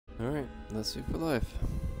Alright, let's see for life.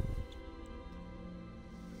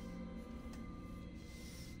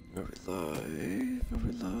 Are we live? Are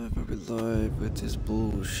we live? Are we live with this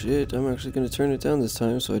bullshit? I'm actually gonna turn it down this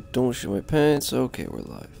time so I don't shit my pants. Okay, we're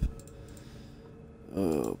live.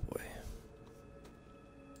 Oh boy.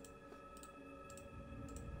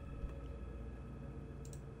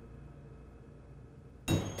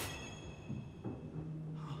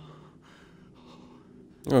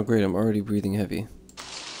 Oh great, I'm already breathing heavy.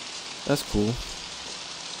 That's cool.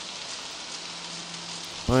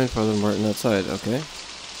 Find Father Martin outside, okay.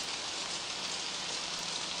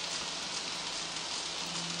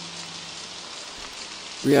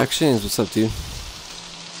 Reactions, what's up, dude?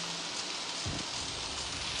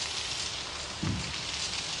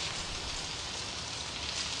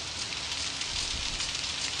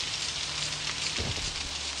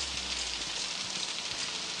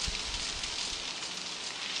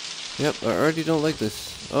 Yep, I already don't like this.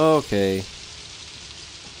 Okay.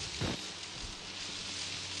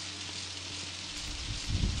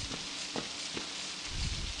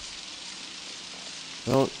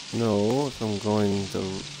 I don't know if I'm going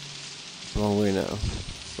the wrong way now.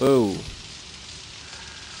 Whoa.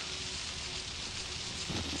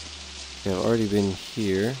 Okay, I've already been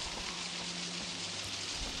here.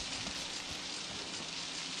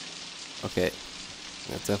 Okay.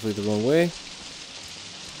 That's definitely the wrong way.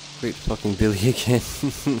 Great fucking Billy again.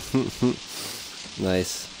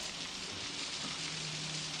 Nice.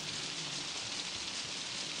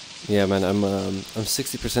 Yeah, man, I'm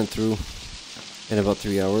 60% through in about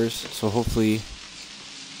 3 hours, so hopefully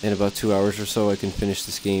in about 2 hours or so I can finish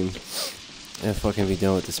this game and fucking be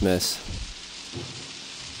done with this mess.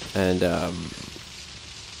 And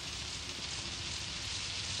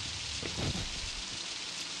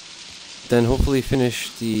then hopefully finish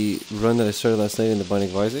the run that I started last night in the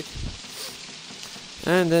Binding of Isaac.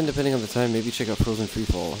 And then depending on the time, maybe check out Frozen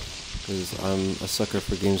Freefall, because I'm a sucker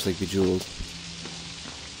for games like Bejeweled.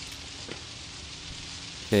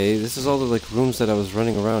 Okay, this is all the like rooms that I was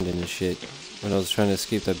running around in and shit when I was trying to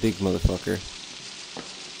escape that big motherfucker.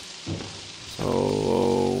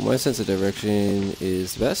 So my sense of direction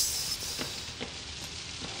is best.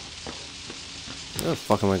 Where the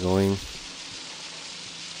fuck am I going?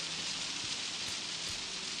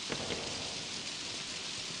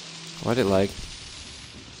 Why'd it lag?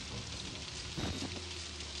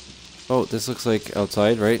 Oh, this looks like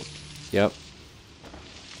outside, right? Yep.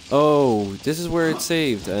 Oh, this is where it's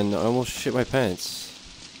saved, and I almost shit my pants.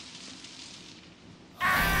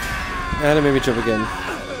 And it made me jump again.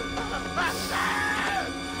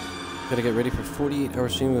 Gotta get ready for 48-hour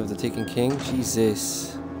stream of The Taken King.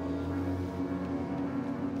 Jesus.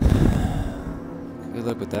 Good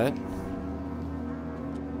luck with that.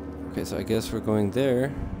 Okay, so I guess we're going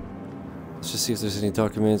there. Let's just see if there's any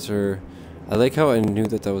documents or... I like how I knew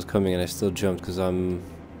that that was coming and I still jumped because I'm...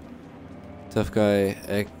 Tough guy,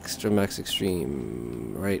 extra max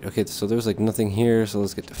extreme. Right, okay, so there's like nothing here, so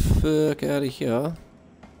let's get the fuck out of here.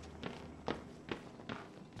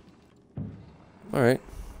 Alright.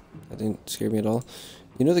 That didn't scare me at all.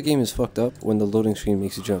 You know the game is fucked up when the loading screen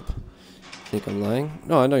makes you jump. Think I'm lying?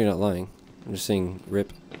 No, I know you're not lying. I'm just saying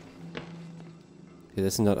rip. Okay,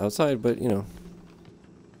 this is not outside, but you know.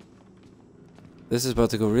 This is about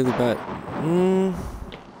to go really bad.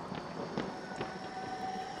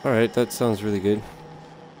 Alright, that sounds really good.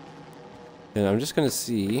 And I'm just gonna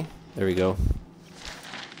see... There we go.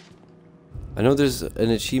 I know there's an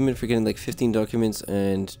achievement for getting like 15 documents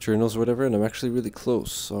and journals or whatever, and I'm actually really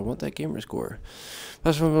close, so I want that gamer score.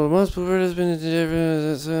 Alright,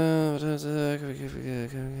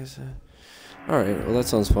 well that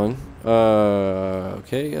sounds fun.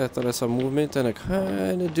 Okay, I thought I saw movement and I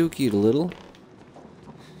kinda dookied a little.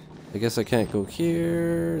 I guess I can't go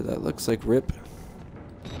here. That looks like rip.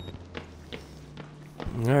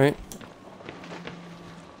 Alright.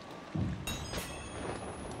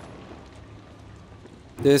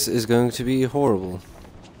 This is going to be horrible.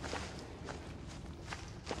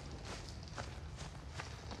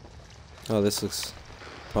 Oh, this looks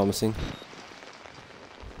promising.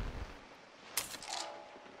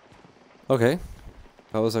 Okay.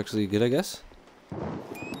 That was actually good, I guess.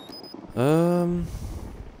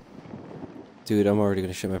 Dude, I'm already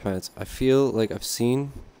gonna shit my pants. I feel like I've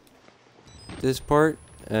seen this part,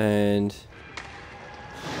 and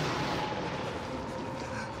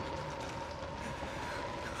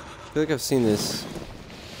I feel like I've seen this,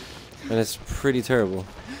 and it's pretty terrible.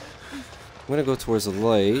 I'm gonna go towards the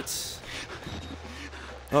light.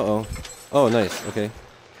 Uh-oh. Oh, nice. Okay.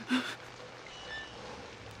 I'm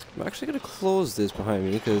actually gonna close this behind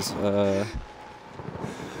me, because,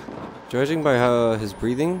 Judging by how his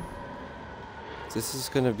breathing, this is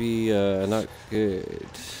gonna be not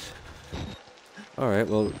good. Alright,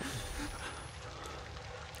 well,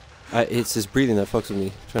 it's his breathing that fucks with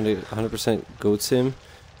me. Trying to 100% goat sim.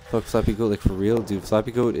 Fuck Flappy Goat, like for real. Dude,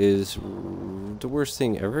 Flappy Goat is the worst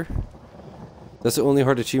thing ever. That's the only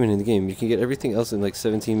hard achievement in the game. You can get everything else in like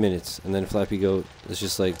 17 minutes. And then Flappy Goat is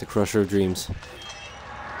just like the crusher of dreams.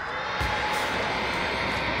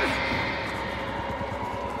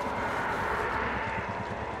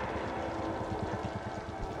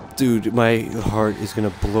 Dude, my heart is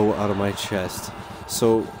gonna blow out of my chest.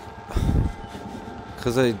 So,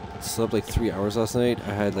 because I slept like 3 hours last night,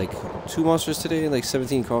 I had like 2 monsters today and like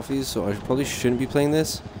 17 coffees, so I probably shouldn't be playing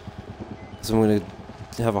this. Because I'm gonna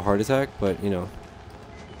have a heart attack, but you know,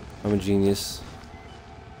 I'm a genius.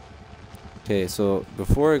 Okay, so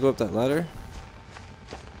before I go up that ladder,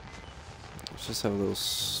 let's just have a little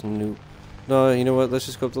snoop. No, you know what? Let's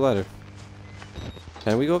just go up the ladder.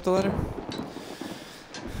 Can we go up the ladder?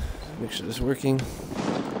 Make sure this is working.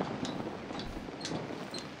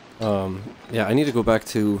 Yeah, I need to go back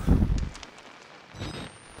to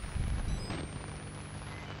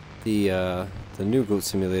the new Goat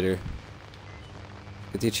Simulator.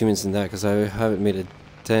 Get the achievements in that, because I haven't made a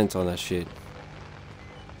dent on that shit.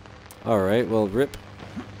 Alright, well, rip.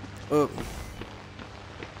 Oh.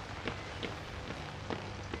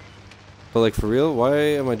 But like, for real, why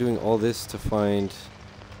am I doing all this to find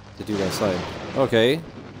the dude outside? Okay.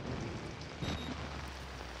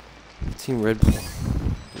 Team Red Bull.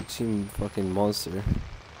 Team fucking monster.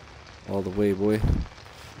 All the way, boy.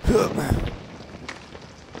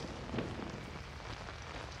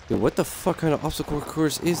 Dude, what the fuck kind of obstacle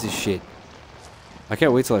course is this shit? I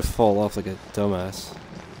can't wait till I fall off like a dumbass.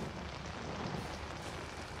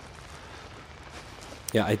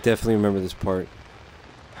 Yeah, I definitely remember this part.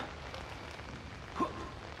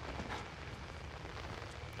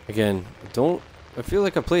 Again, I feel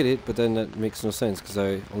like I played it, but then that makes no sense because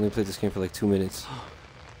I only played this game for like 2 minutes.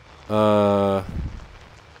 The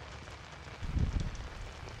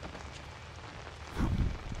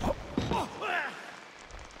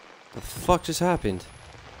fuck just happened?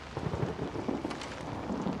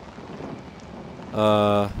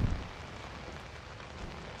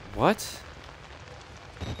 What?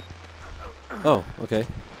 Oh, okay.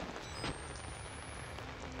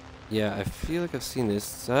 Yeah, I feel like I've seen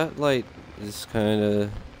this. That light is kinda...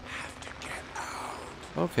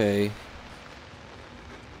 Okay.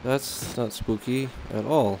 That's not spooky at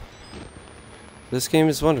all. This game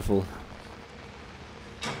is wonderful.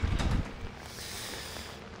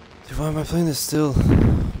 Dude, why am I playing this still?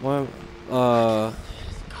 Why am...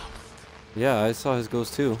 Yeah, I saw his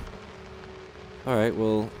ghost too. Alright,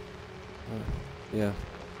 well... yeah.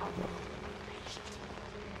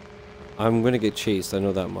 I'm gonna get chased, I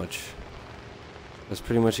know that much. That's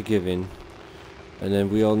pretty much a given. And then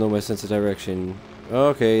we all know my sense of direction.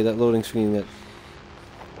 Okay, that loading screen that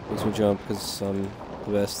makes me jump because I'm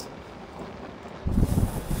the best.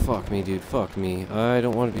 Fuck me, dude, fuck me. I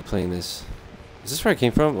don't want to be playing this. Is this where I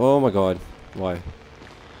came from? Oh my god. Why?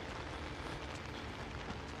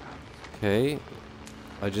 Okay.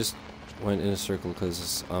 I just went in a circle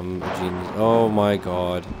because I'm a genius. Oh my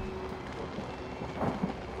god.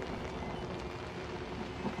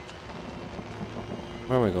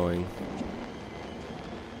 Where am I going?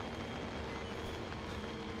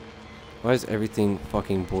 Why is everything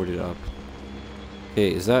fucking boarded up?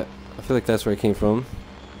 Okay, is that... I feel like that's where I came from.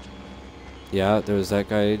 Yeah, there was that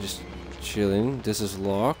guy just chilling. This is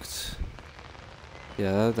locked.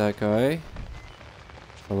 Yeah, that guy.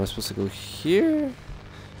 Am I supposed to go here?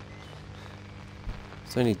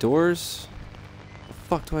 Is there any doors? Where the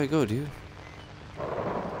fuck do I go, dude?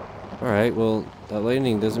 Alright, well, that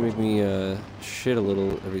lightning doesn't make me shit a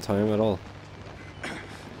little every time at all.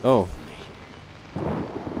 Oh.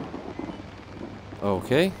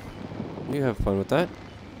 Okay. You have fun with that.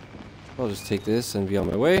 I'll just take this and be on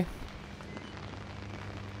my way.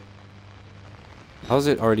 How's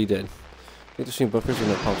it already dead? I think there's some buffers when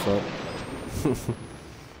that pops up.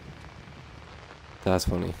 That's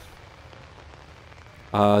funny.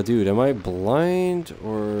 Dude, am I blind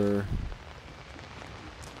or...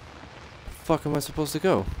 fuck am I supposed to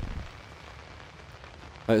go?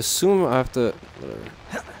 I assume I have to... whatever.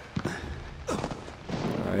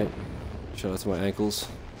 Alright. Shout out to my ankles.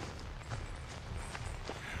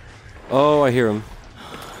 Oh, I hear him.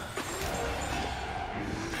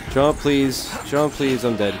 Jump, please. Jump, please.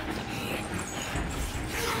 I'm dead.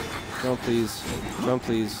 Jump, please. Jump,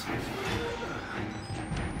 please.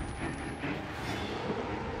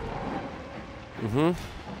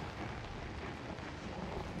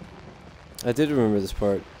 I did remember this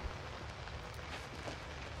part.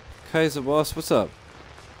 Kaiser boss, what's up?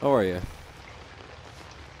 How are you?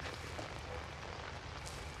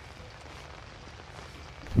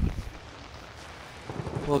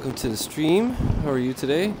 Welcome to the stream. How are you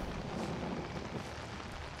today?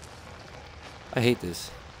 I hate this.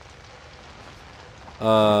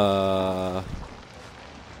 That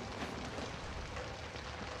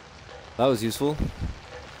was useful.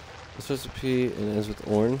 This recipe and ends with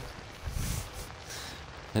Orn.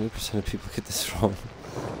 90% of people get this wrong.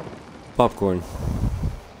 Popcorn.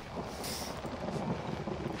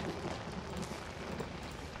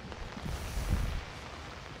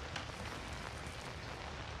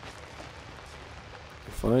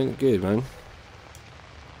 Fine, good, man. I'm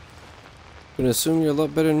gonna assume you're a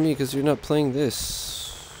lot better than me because you're not playing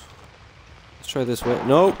this. Let's try this way.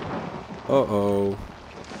 Nope. Uh-oh.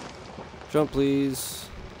 Jump, please.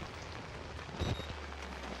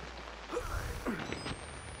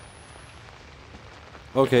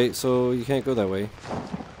 Okay, so you can't go that way.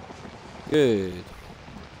 Good.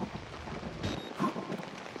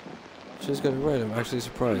 Just got it right. I'm actually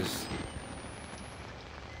surprised.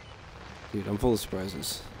 Dude, I'm full of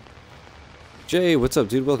surprises. Jay, what's up,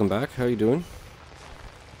 dude? Welcome back. How are you doing?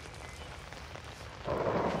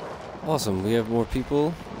 Awesome. We have more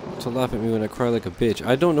people to laugh at me when I cry like a bitch.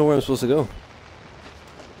 I don't know where I'm supposed to go.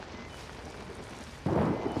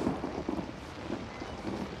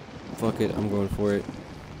 Fuck it. I'm going for it.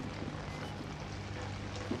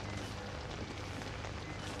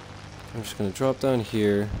 I'm just gonna drop down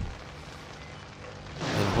here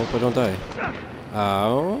and hope I don't die.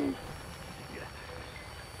 Ow.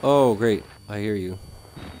 Oh, great. I hear you.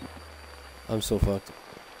 I'm so fucked.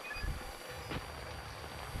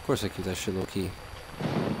 Of course I keep that shit low key.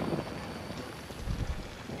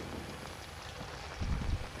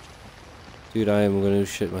 Dude, I am gonna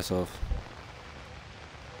shit myself.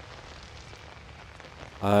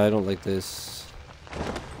 I don't like this.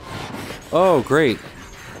 Oh, great.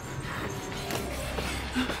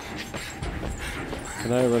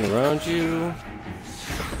 Can I run around you?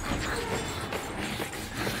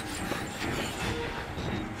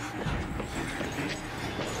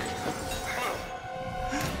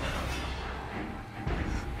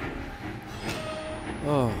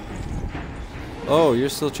 Oh. Oh, you're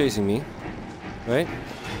still chasing me, right?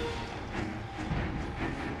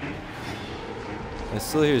 I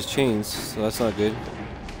still hear his chains, so that's not good.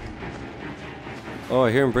 Oh,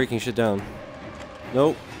 I hear him breaking shit down.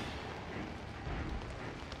 Nope.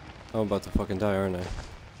 I'm about to fucking die, aren't I?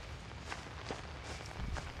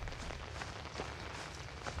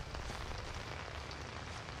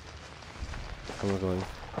 Where am I going?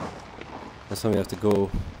 That's something I have to go.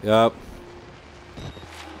 Yup.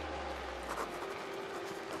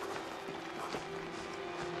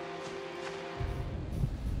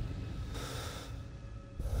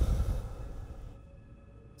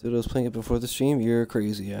 Dude, I was playing it before the stream. You're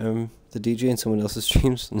crazy. I'm the DJ in someone else's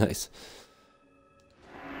streams. Nice.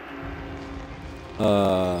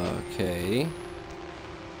 Okay.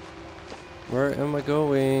 Where am I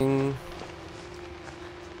going?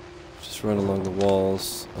 Just run along the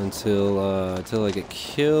walls until I get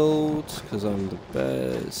killed, because I'm the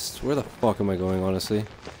best. Where the fuck am I going, honestly?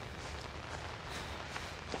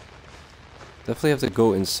 Definitely have to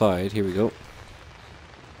go inside. Here we go.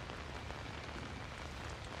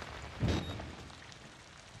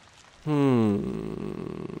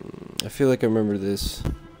 I feel like I remember this.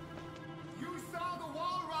 You saw the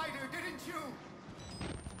Wall Rider, didn't you?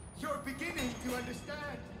 You're beginning to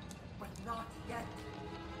understand, but not yet.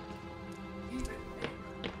 Even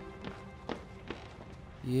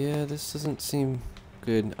Yeah, this doesn't seem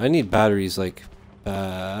good. I need batteries, like,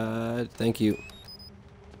 bad. Thank you.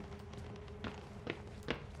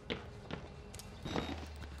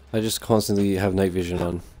 I just constantly have night vision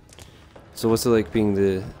on. So what's it like being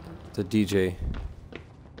the DJ?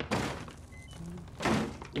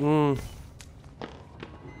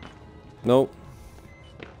 Nope.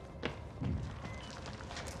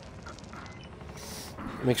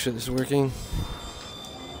 Make sure this is working.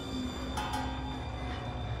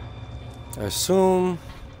 I assume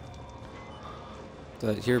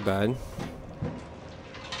that you're bad.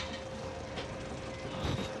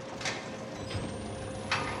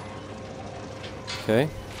 Okay.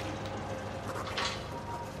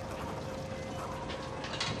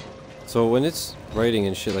 So when it's writing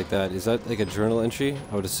and shit like that, is that like a journal entry?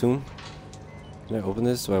 I would assume. Can I open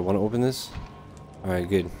this? Do I want to open this? Alright,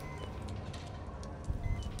 good.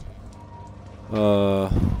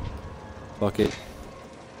 Fuck it.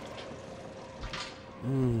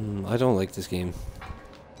 I don't like this game.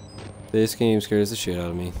 This game scares the shit out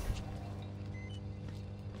of me.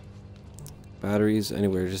 Batteries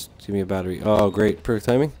anywhere. Just give me a battery. Oh, great. Perfect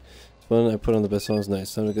timing. It's fun. I put on the best songs.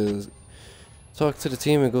 Nice. Time to go talk to the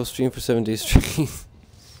team and go stream for 7 days straight.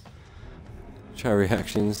 Try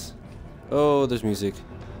reactions. Oh, there's music.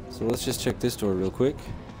 So let's just check this door real quick.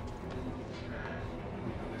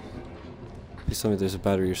 Please tell me there's a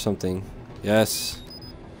battery or something. Yes.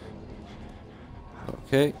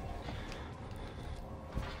 Okay.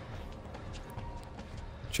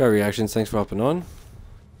 Try reactions. Thanks for hopping on.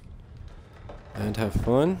 And have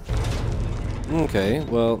fun. Okay,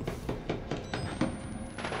 well.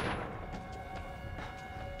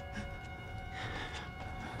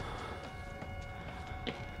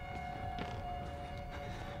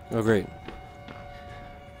 Oh, great.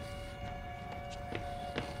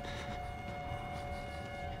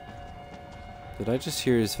 Did I just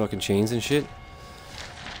hear his fucking chains and shit?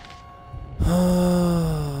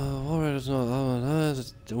 Alright, it's not.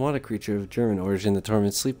 The water creature of German origin that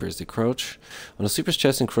torments sleepers. They crouch on a sleeper's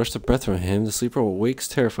chest and crush the breath from him. The sleeper awakes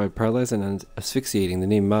terrified, paralyzed, and asphyxiating. The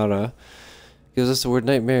name Mara gives us the word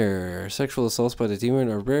nightmare. Sexual assaults by the demon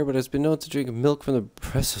are rare, but it's been known to drink milk from the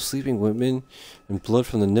breasts of sleeping women and blood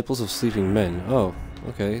from the nipples of sleeping men. Oh,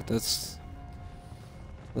 okay, that's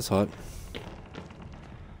hot.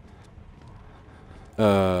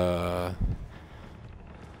 Can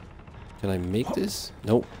I make this?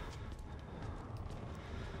 Nope.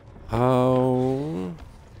 How?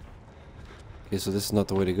 Okay, so this is not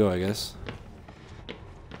the way to go, I guess.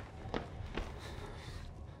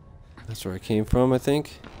 That's where I came from, I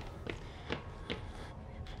think.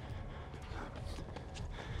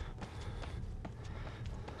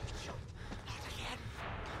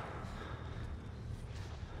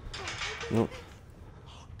 Nope.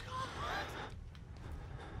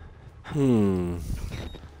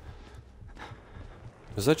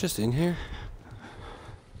 Was that just in here?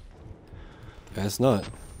 Yeah, it's not.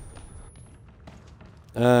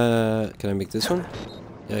 Can I make this one?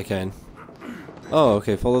 Yeah, I can. Oh,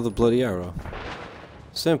 okay, follow the bloody arrow.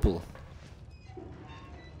 Simple.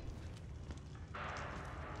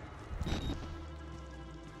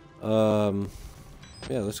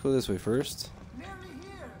 Yeah, let's go this way first. Nearly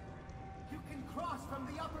here. You can cross from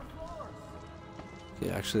the upper floors.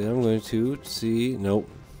 Okay, actually, I'm going to see. Nope.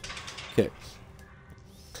 Okay.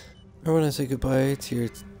 Remember when I said goodbye to your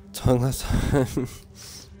tongue last time?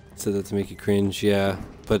 Said that to make you cringe, yeah.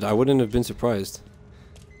 But I wouldn't have been surprised.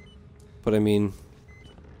 But I mean...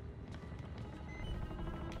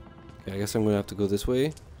 Okay, I guess I'm gonna have to go this way.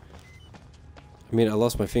 I mean, I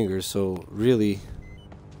lost my fingers, so really,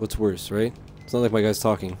 what's worse, right? It's not like my guy's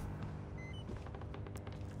talking.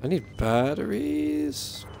 I need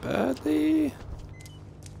batteries badly.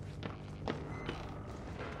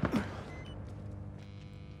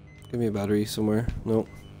 Give me a battery somewhere. Nope.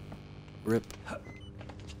 Rip.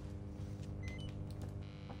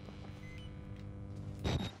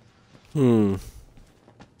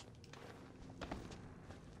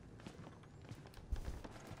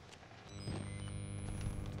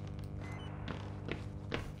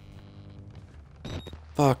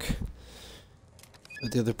 Fuck.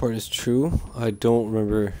 But the other part is true. I don't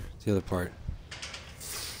remember the other part.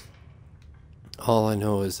 All I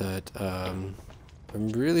know is that I'm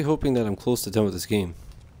really hoping that I'm close to done with this game.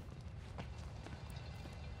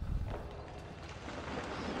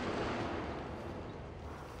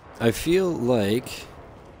 I feel like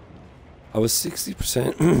I was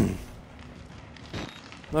 60%.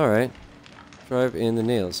 Alright. Drive in the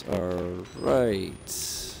nails.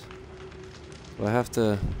 Alright. Do I have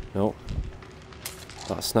to... No.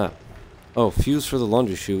 Oh, snap. Oh, fuse for the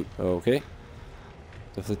laundry chute. Okay.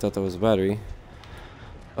 Definitely thought that was a battery.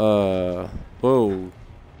 Whoa.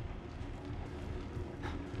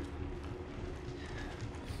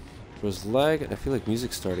 There's lag and I feel like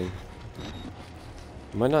music's starting.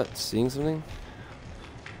 Am I not seeing something?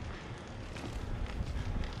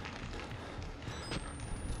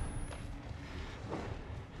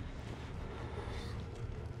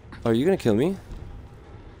 Are you gonna kill me?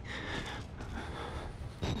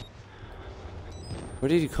 Where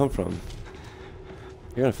did you come from?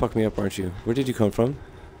 You're gonna fuck me up, aren't you? Where did you come from?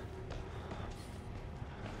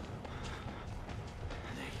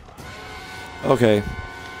 Okay.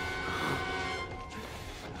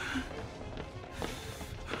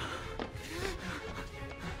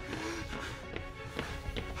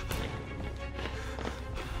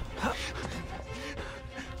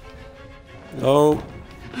 Oh.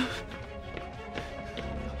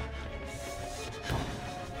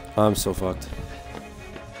 I'm so fucked.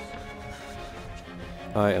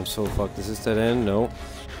 I am so fucked. Is this dead end? No.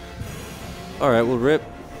 Alright, we'll rip.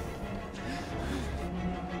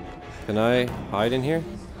 Can I hide in here?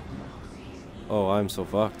 Oh, I'm so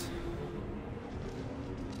fucked.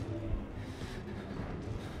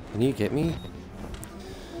 Can you get me?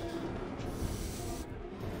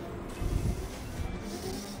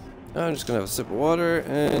 I'm just gonna have a sip of water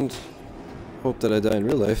and hope that I die in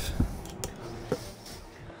real life.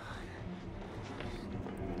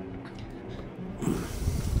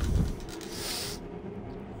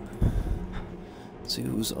 Let's see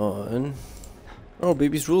who's on. Oh,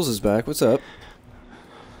 Baby's Rules is back. What's up?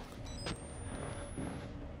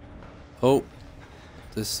 Oh,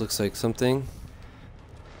 this looks like something.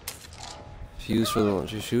 Fuse for the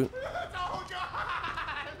launcher chute.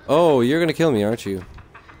 Oh, you're gonna kill me, aren't you?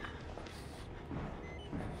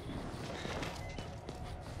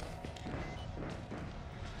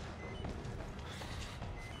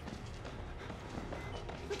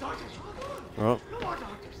 Oh.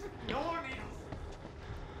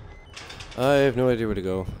 I have no idea where to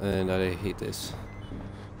go, and I hate this.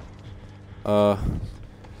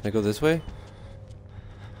 Can I go this way?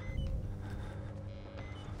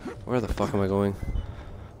 Where the fuck am I going?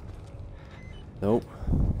 Nope.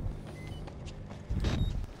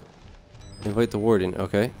 Invite the warden,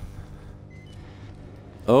 okay.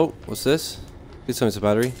 Oh, what's this? Please tell me it's a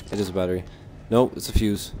battery. It is a battery. Nope, it's a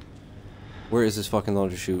fuse. Where is this fucking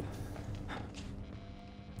launcher chute?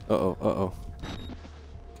 Uh-oh, uh-oh.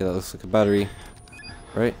 Okay, that looks like a battery.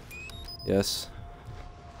 Right? Yes.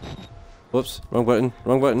 Whoops, wrong button,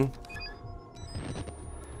 wrong button.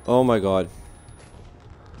 Oh my god.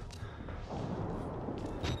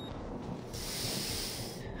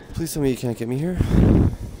 Please tell me you can't get me here.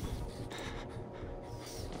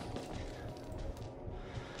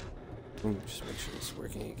 Let me just make sure it's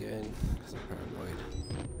working again, because I'm paranoid.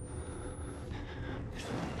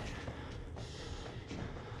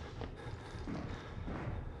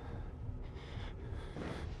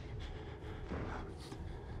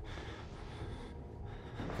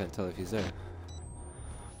 Can't tell if he's there.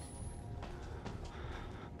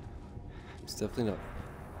 He's definitely not.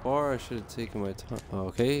 Or I should have taken my time. Oh,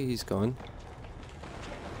 okay, he's gone.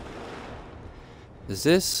 Is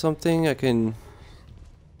this something I can...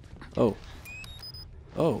 Oh.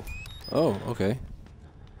 Oh. Oh, okay.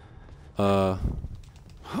 Okay,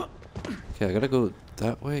 I gotta go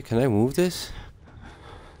that way. Can I move this?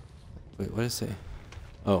 Wait, what did it say?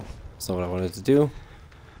 Oh, that's not what I wanted to do.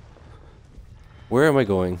 Where am I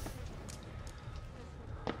going?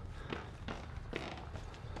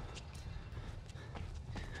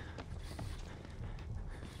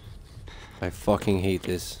 I fucking hate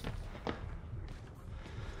this.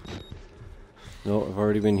 No, I've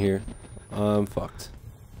already been here. I'm fucked.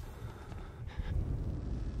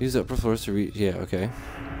 Use the upper floors to reach. Yeah, okay.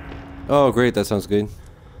 Oh, great. That sounds good.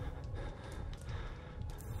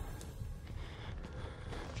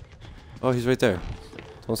 Oh, he's right there.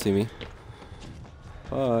 Don't see me.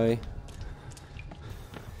 Bye.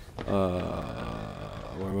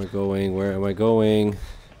 Where am I going? Where am I going?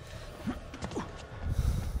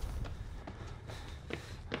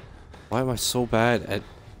 Why am I so bad at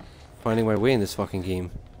finding my way in this fucking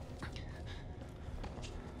game?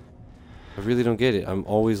 I really don't get it. I'm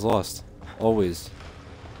always lost. Always.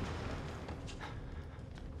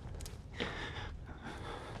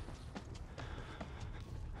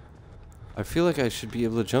 I feel like I should be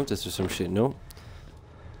able to jump this or some shit, no?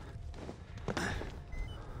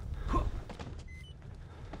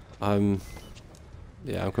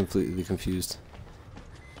 Yeah, I'm completely confused.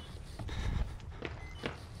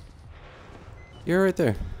 You're right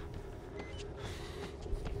there.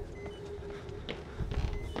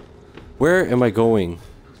 Where am I going?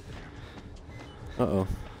 Uh-oh.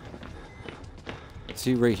 Is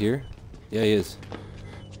he right here? Yeah, he is.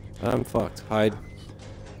 I'm fucked. Hide.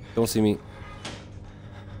 Don't see me.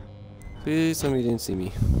 Please tell me you didn't see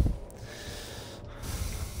me.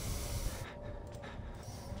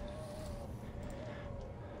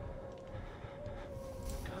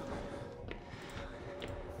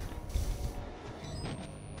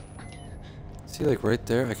 Is he like right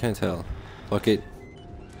there? I can't tell. Fuck it.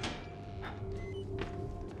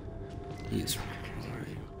 He is right.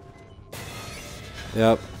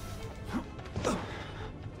 Yep.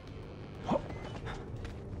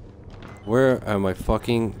 Where am I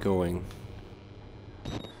fucking going?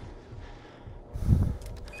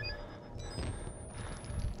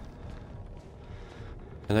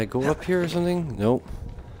 Can I go up here or something? Nope.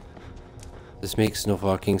 This makes no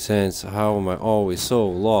fucking sense. How am I always so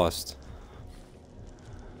lost?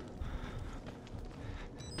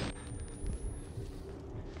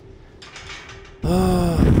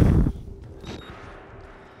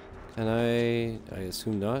 Can I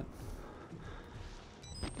assume not.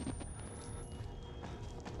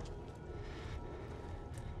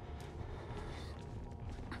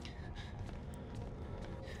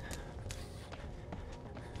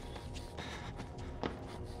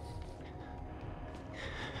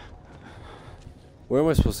 Where am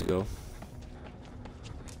I supposed to go?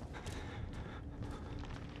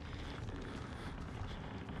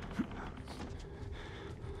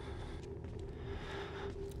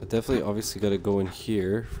 I definitely obviously gotta go in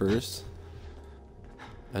here first.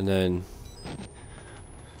 And then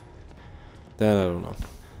I don't know.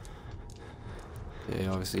 Okay,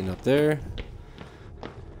 obviously not there.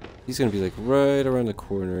 He's gonna be like right around the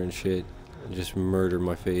corner and shit. And just murder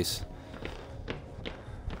my face.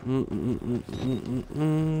 Is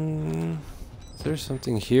there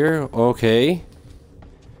something here? Okay.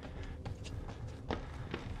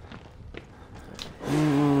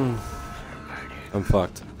 I'm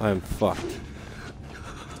fucked. I'm fucked.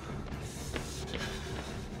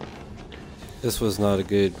 This was not a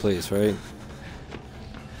good place, right?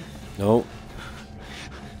 Nope.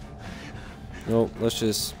 Nope, let's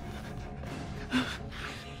just...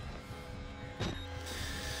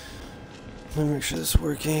 Let me make sure this is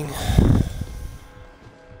working.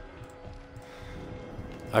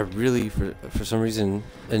 I really, for some reason,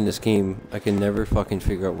 in this game, I can never fucking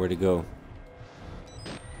figure out where to go.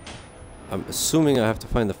 I'm assuming I have to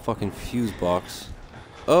find the fucking fuse box.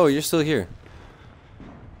 Oh, you're still here.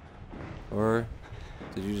 Or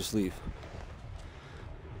did you just leave?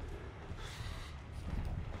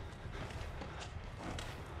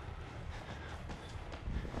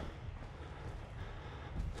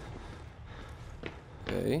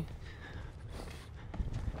 Okay.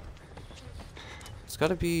 It's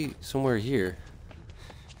gotta be somewhere here.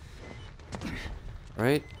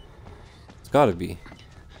 Right? It's gotta be.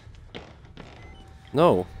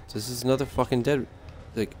 No, this is another fucking dead,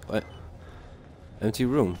 like, empty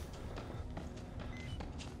room.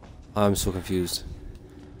 I'm so confused.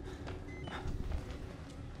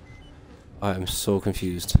 I am so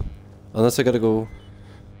confused. Unless I gotta go...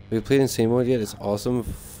 Have you played Insane Mode yet? It's awesome.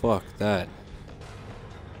 Fuck that.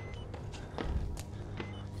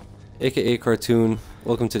 AKA Cartoon,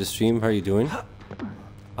 welcome to the stream. How are you doing?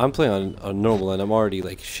 I'm playing on normal and I'm already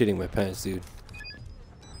like shitting my pants, dude.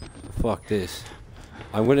 Fuck this.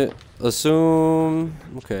 I'm gonna assume...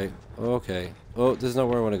 Okay. Okay. Oh, this is not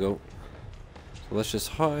where I want to go. So let's just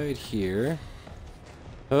hide here.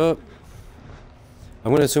 Oh.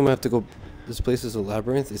 I'm gonna assume I have to go... This place is a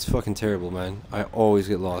labyrinth. It's fucking terrible, man. I always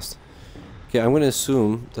get lost. Okay, I'm gonna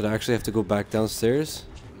assume that I actually have to go back downstairs.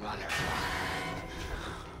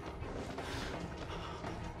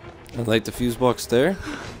 And light the fuse box there.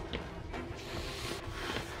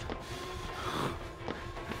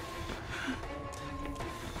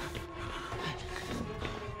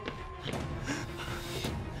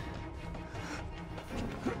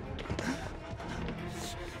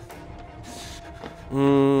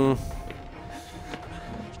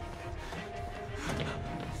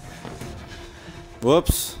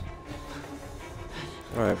 Whoops.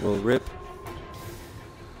 Alright, well, rip.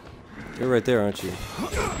 You're right there, aren't you?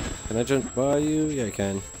 Can I jump by you? Yeah, I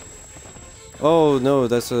can. Oh, no,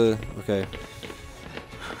 that's a... Okay.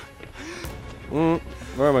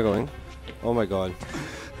 Where am I going? Oh my god.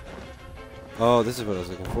 Oh, this is what I was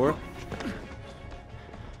looking for.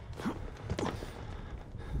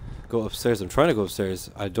 Go upstairs. I'm trying to go upstairs.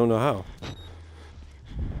 I don't know how.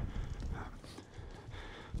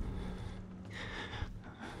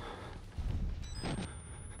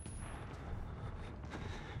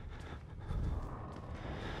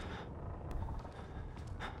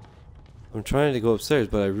 I'm trying to go upstairs,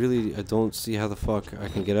 but I don't see how the fuck I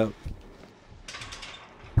can get up.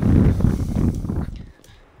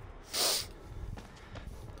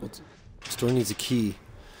 This door needs a key.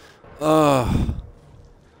 Ugh.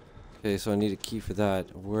 Okay, so I need a key for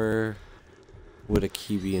that. Where would a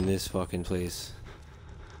key be in this fucking place?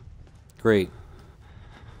 Great.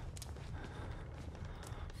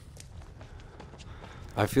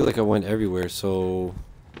 I feel like I went everywhere, so...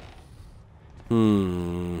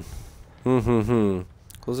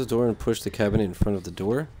 Close the door and push the cabinet in front of the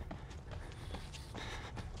door.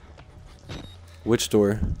 Which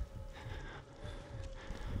door?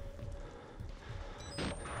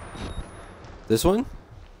 This one?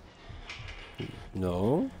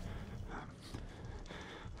 No.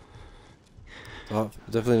 Oh,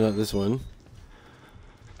 definitely not this one.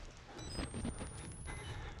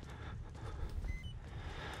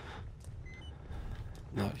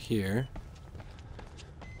 Not here.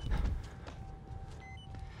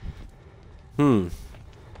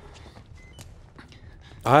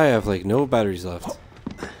 I have like no batteries left.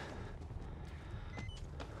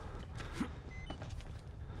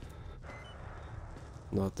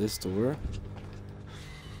 Not this door.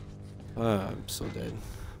 I'm so dead.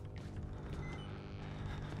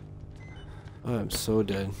 I'm so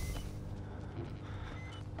dead.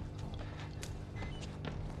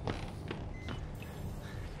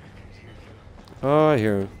 Oh, I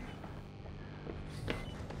hear him.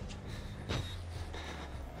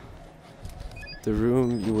 The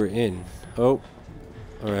room you were in. Oh.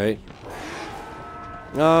 Alright.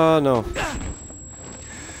 Oh, no.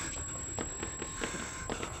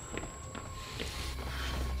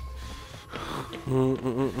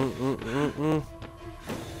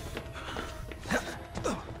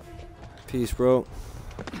 Peace, bro.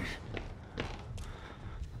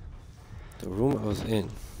 The room I was in.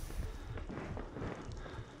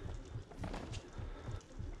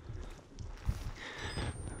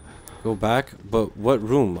 Go back? But what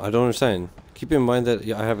room? I don't understand. Keep in mind that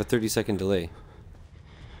I have a 30-second delay.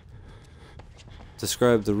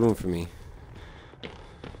 Describe the room for me.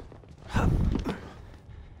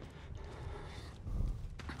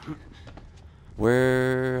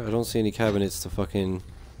 Where? I don't see any cabinets to fucking...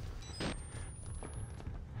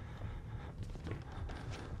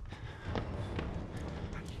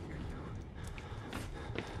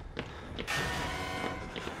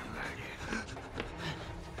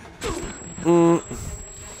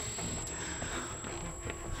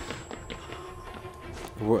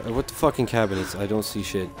 What the fucking cabinets? I don't see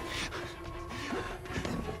shit.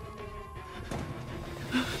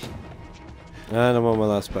 And I'm on my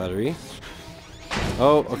last battery.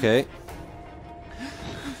 Oh, okay.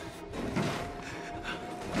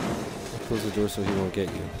 Close the door so he won't get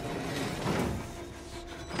you.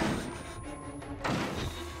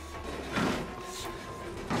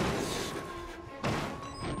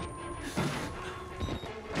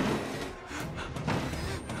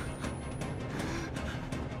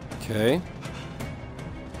 Okay.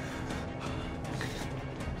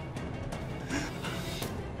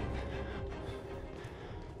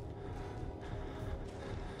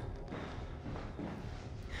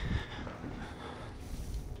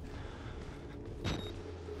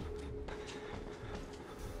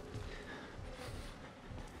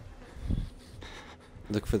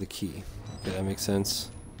 Look for the key. Okay, that makes sense.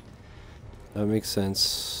 That makes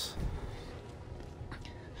sense.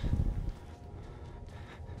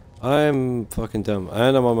 I'm fucking dumb.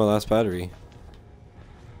 And I'm on my last battery.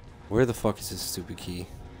 Where the fuck is this stupid key?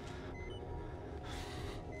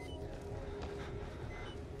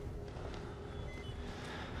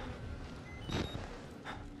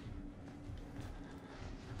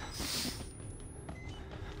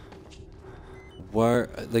 Where,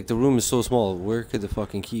 like, the room is so small. Where could the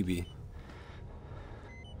fucking key be?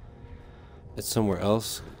 It's somewhere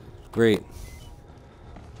else. Great.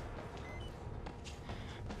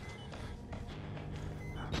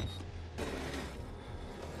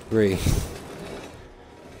 Great.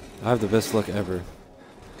 I have the best luck ever.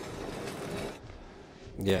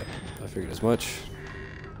 Yeah, I figured as much.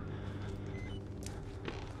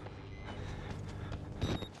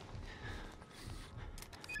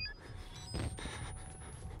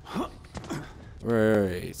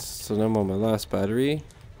 Right, so now I'm on my last battery.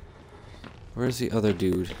 Where's the other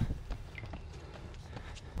dude?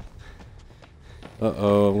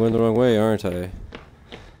 Uh-oh, I'm going the wrong way, aren't I?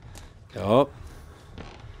 Oh.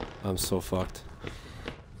 I'm so fucked.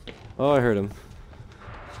 Oh, I heard him.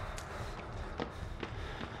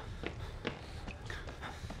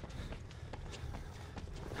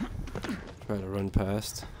 Try to run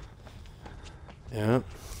past. Yeah.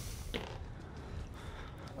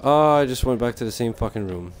 Oh, I just went back to the same fucking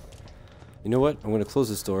room. You know what? I'm gonna close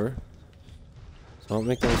this door. So I don't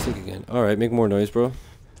make that mistake again. Alright, make more noise, bro.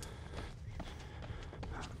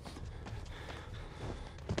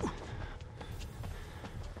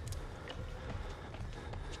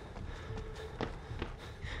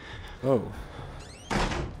 Oh.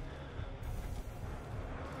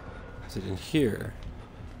 Is it in here?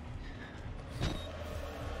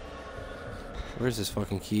 Where's this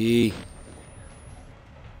fucking key?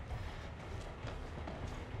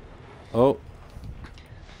 Oh.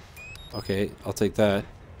 Okay, I'll take that.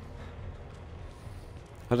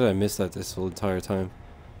 How did I miss that this whole entire time?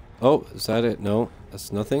 Oh, is that it? No,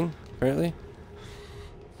 that's nothing, apparently.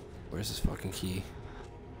 Where's this fucking key?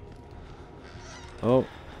 Oh.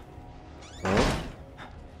 Oh.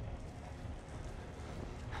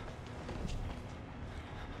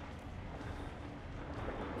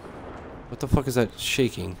 What the fuck is that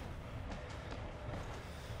shaking?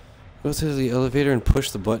 Go to the elevator and push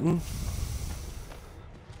the button?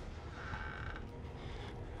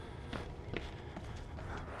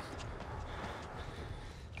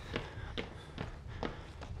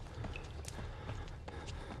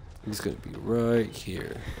 He's gonna be right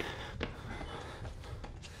here.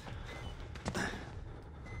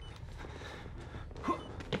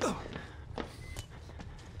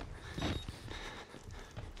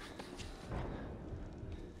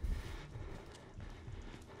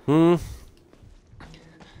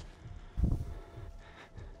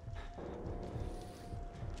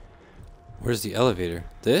 Where's the elevator?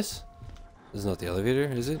 This? This is not the elevator,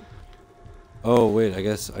 is it? Oh, wait, I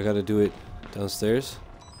guess I gotta do it downstairs.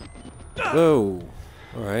 Whoa!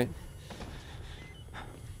 Alright.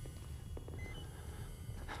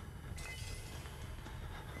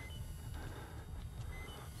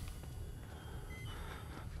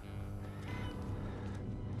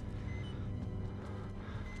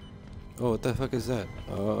 Oh, what the fuck is that?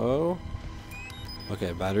 Oh.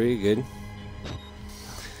 Okay, battery, good.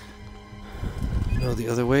 No, the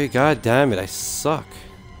other way? God damn it, I suck.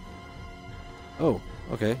 Oh,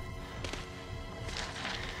 okay.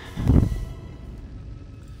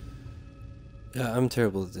 Yeah, I'm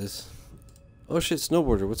terrible at this. Oh shit,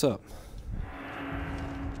 snowboarder, what's up?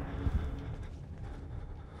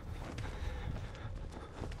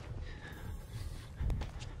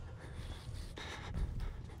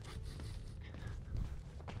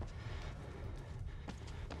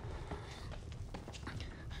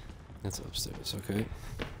 That's upstairs, okay.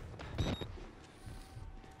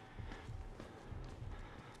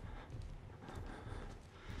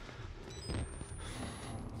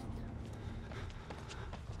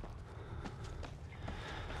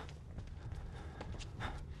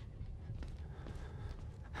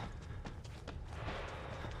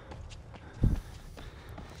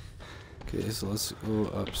 Okay, so let's go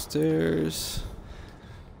upstairs.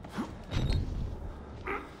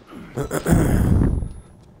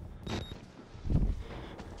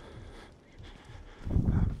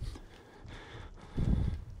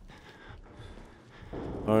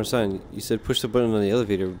 I don't understand. You said push the button on the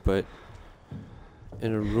elevator, but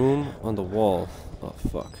in a room on the wall. Oh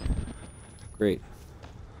fuck. Great.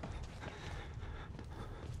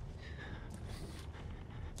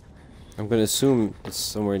 I'm gonna assume it's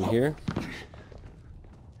somewhere in here.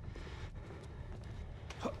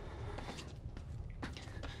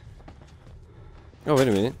 Oh, wait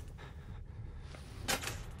a minute.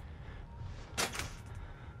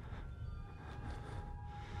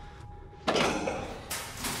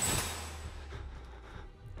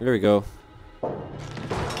 There we go.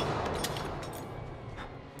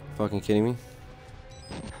 Fucking kidding me?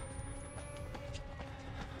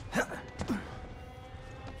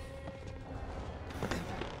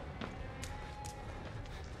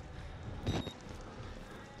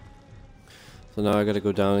 So now I gotta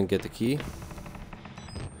go down and get the key.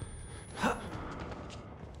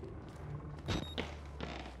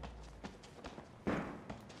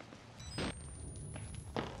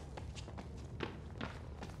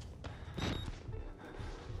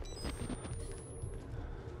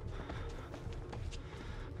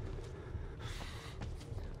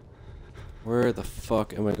 Where the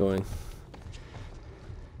fuck am I going?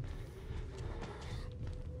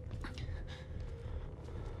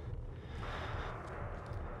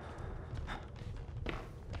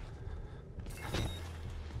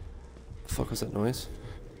 Fuck was that noise?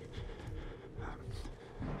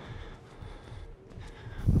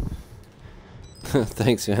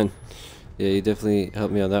 Thanks, man. Yeah, you definitely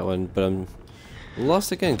helped me on that one, but I'm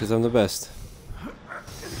lost again because I'm the best.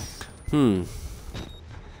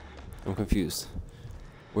 I'm confused.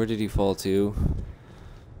 Where did he fall to?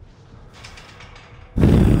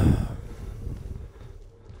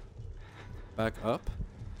 Back up?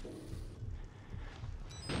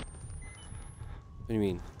 What do you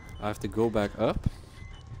mean? I have to go back up?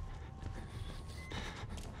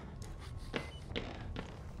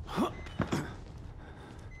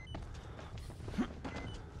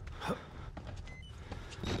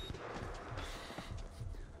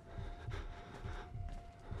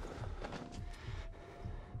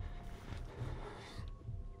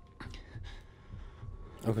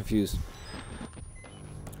 I'm confused.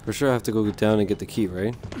 For sure I have to go down and get the key,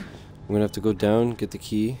 right? I'm gonna have to go down, get the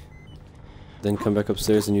key, then come back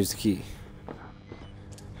upstairs and use the key.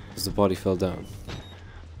 Because the body fell down.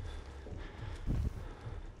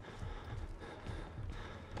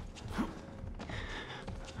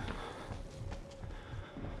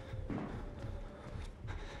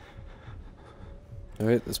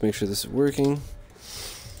 Alright, let's make sure this is working.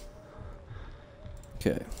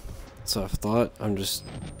 Okay. So I've thought, I'm just,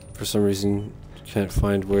 for some reason, can't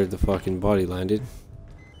find where the fucking body landed.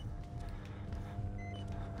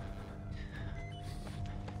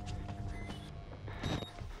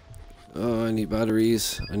 Oh, I need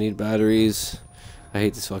batteries. I need batteries. I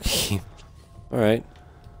hate this fucking game. Alright.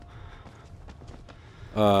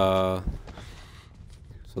 So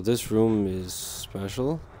this room is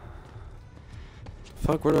special.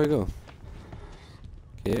 Fuck, where do I go?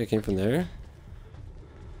 Okay, I came from there.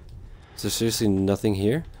 Is there seriously nothing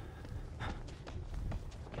here?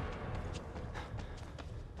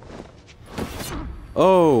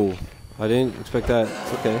 I didn't expect that.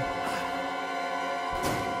 Okay.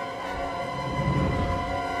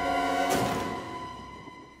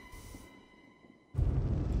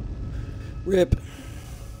 Rip.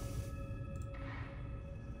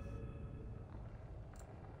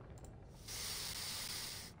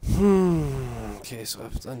 Okay, so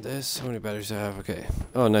I've done this. How many batteries do I have? Okay.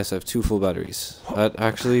 Oh, nice. I have 2 full batteries. That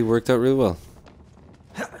actually worked out really well.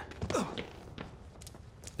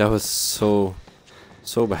 That was so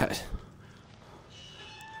bad.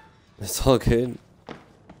 It's all good.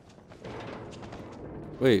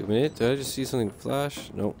 Wait a minute. Did I just see something flash?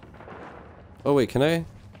 Nope. Oh, wait. Can I?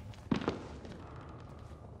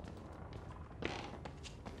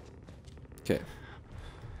 Okay.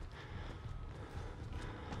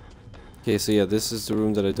 Okay, so yeah, this is the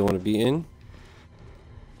room that I don't want to be in.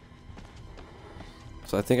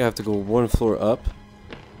 So I think I have to go 1 floor up.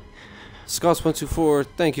 Scots124,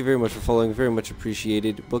 thank you very much for following. Very much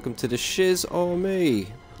appreciated. Welcome to the Shiz all May.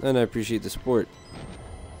 And I appreciate the support.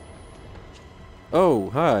 Oh,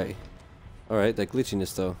 hi. Alright, that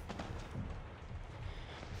glitchiness though.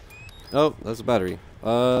 Oh, that's a battery.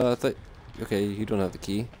 I thought... Okay, you don't have the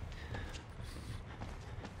key.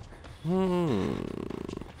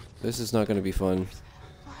 This is not going to be fun.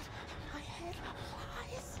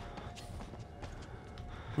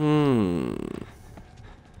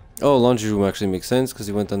 Oh, laundry room actually makes sense because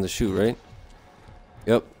he went down the chute, right?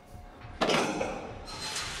 Yep.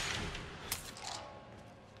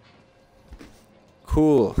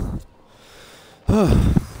 Cool.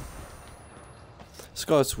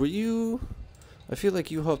 Scots, were you... I feel like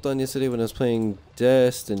you hopped on yesterday when I was playing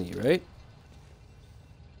Destiny, right?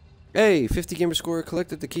 Hey, 50 gamer score,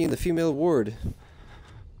 collected the key in the female ward.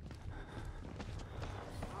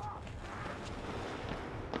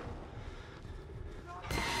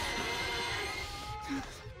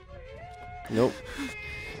 Nope.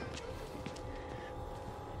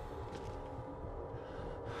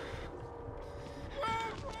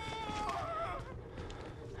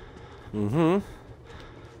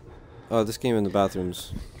 Oh, this game in the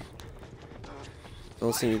bathrooms.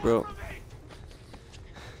 Don't see me, bro.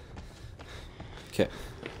 Okay.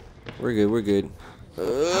 We're good, we're good.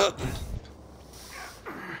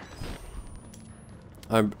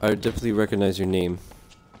 I definitely recognize your name.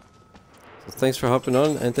 So thanks for hopping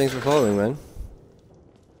on, and thanks for following, man.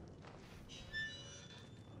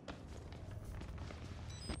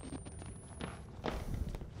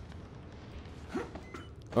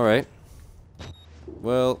 Alright.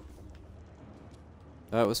 Well,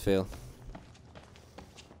 that was fail.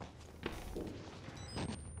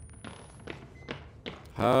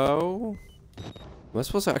 How? Am I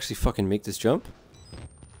supposed to actually fucking make this jump?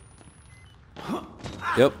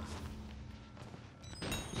 Yep.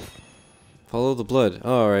 Follow the blood.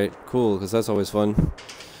 Alright, cool, because that's always fun.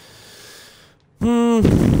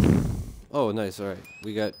 Oh, nice, alright.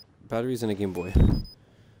 We got batteries and a Game Boy.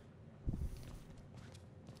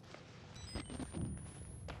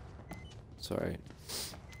 It's alright.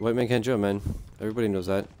 White man can't jump, man. Everybody knows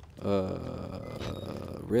that.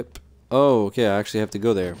 Rip. Oh, okay, I actually have to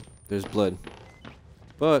go there. There's blood.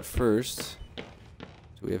 But first, do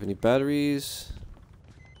we have any batteries?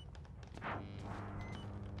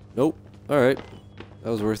 Nope. Alright. That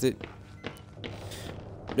was worth it.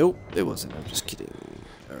 Nope, it wasn't. I'm just kidding.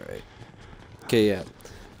 Alright. Okay, yeah.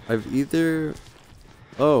 I've either...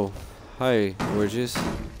 Oh. Hi, gorgeous.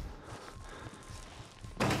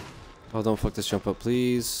 Oh, don't fuck this jump up,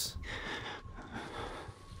 please.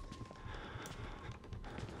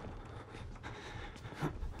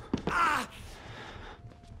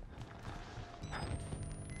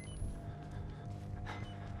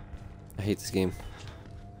 I hate this game.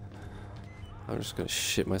 I'm just gonna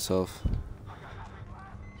shit myself.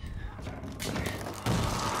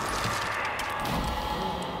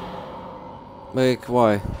 Like,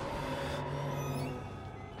 why?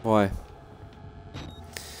 Why?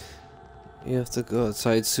 You have to go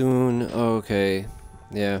outside soon. Okay.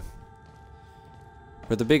 Yeah.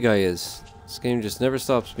 Where the big guy is. This game just never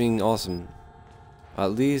stops being awesome.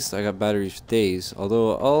 At least I got batteries for days.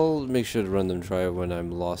 Although I'll make sure to run them dry when I'm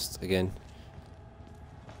lost again.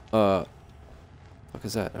 Fuck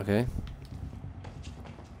is that? Okay.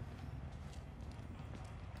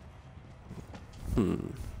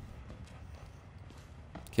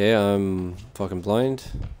 Okay, I'm fucking blind.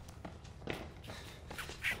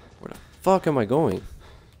 Where the fuck am I going?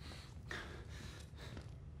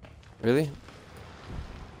 Really?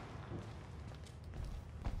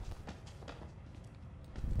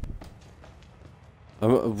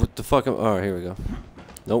 What the fuck? Oh, here we go.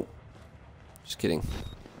 Nope. Just kidding.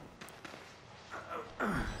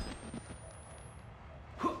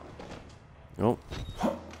 Nope.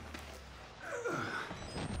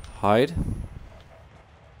 Hide?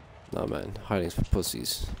 Nah, man. Hiding's for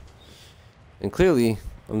pussies. And clearly,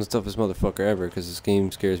 I'm the toughest motherfucker ever because this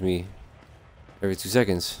game scares me every 2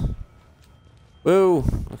 seconds. Whoa!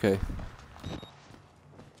 Okay.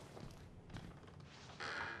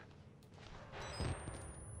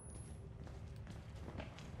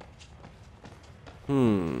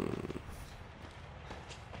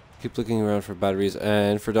 Keep looking around for batteries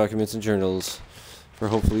and for documents and journals. For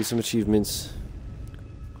hopefully some achievements.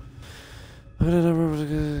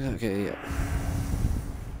 Okay, yeah.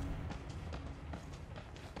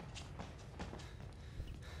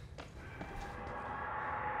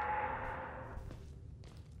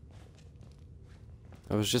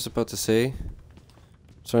 I was just about to say, I'm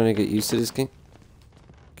starting to get used to this game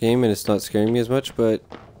and it's not scaring me as much, but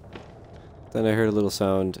then I heard a little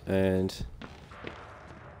sound and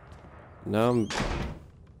now I'm...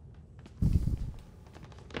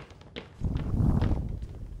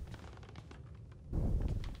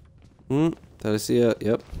 Did I see it?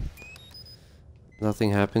 Yep.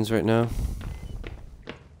 Nothing happens right now.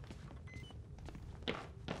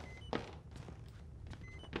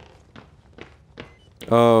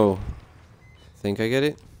 Oh. Think I get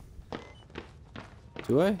it?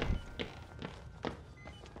 Do I?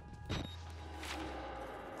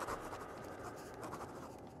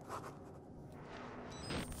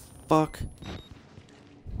 Fuck.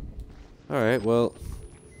 Alright, well.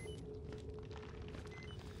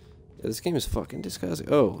 Yeah, this game is fucking disgusting.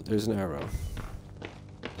 Oh, there's an arrow.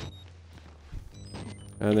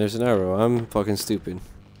 And there's an arrow. I'm fucking stupid.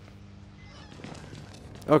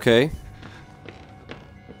 Okay.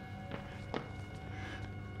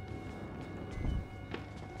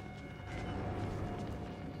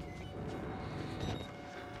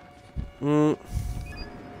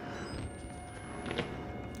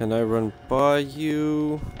 Can I run by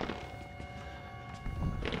you?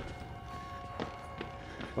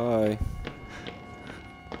 Bye.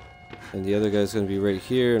 And the other guy's gonna be right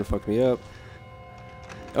here and fuck me up.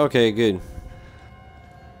 Okay, good.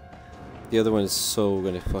 The other one is so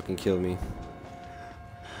gonna fucking kill me.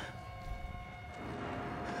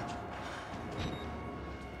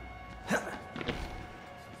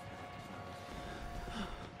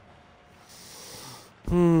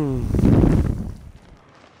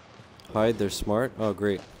 Hide, they're smart. Oh,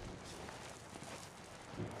 great.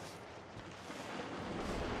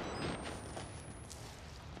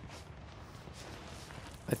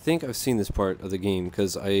 I think I've seen this part of the game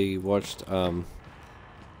because I watched Adam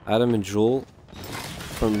and Joel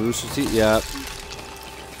from Rooster Teeth. Yeah,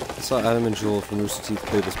 I saw Adam and Joel from Rooster Teeth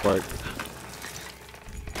play this part.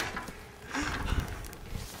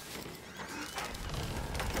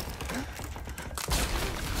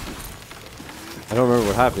 I don't remember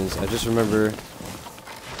what happens. I just remember,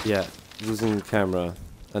 yeah, losing the camera,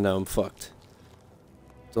 and now I'm fucked.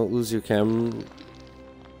 Don't lose your camera.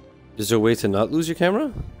 Is there a way to not lose your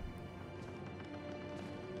camera?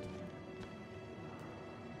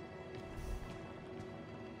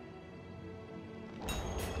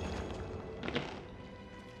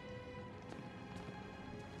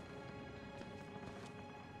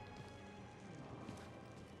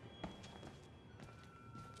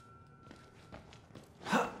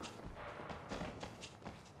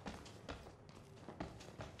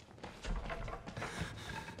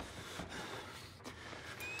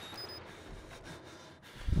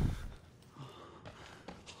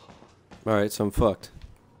 Alright, so I'm fucked.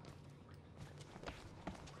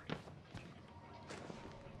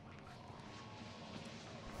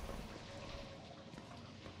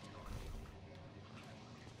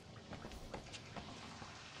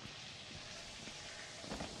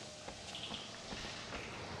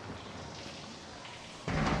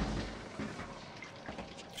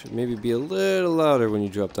 Should maybe be a little louder when you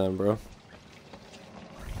drop down, bro.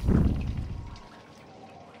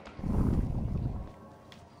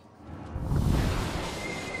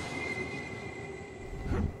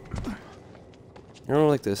 I don't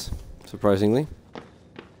like this, surprisingly.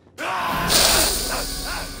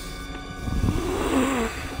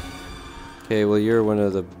 Okay, well you're one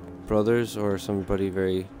of the brothers or somebody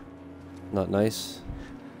very not nice.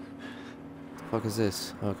 What the fuck is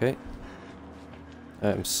this? Okay.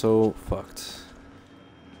 I'm so fucked.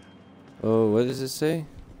 Oh, what does it say?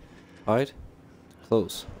 Hide?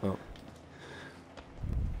 Close. Oh.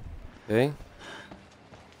 Okay.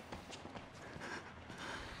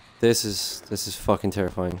 This is fucking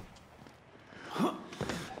terrifying.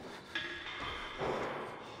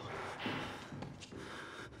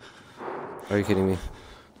 Are you kidding me?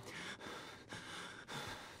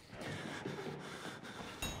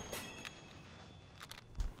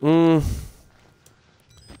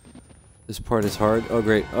 part is hard. Oh,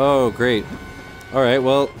 great. Oh, great. Alright,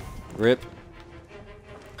 well, rip.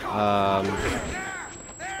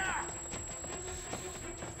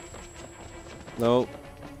 Nope.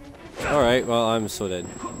 Alright, well, I'm so dead.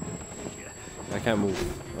 I can't move.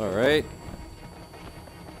 Alright.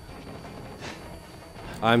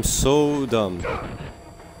 I'm so dumb.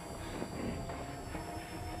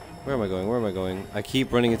 Where am I going? Where am I going? I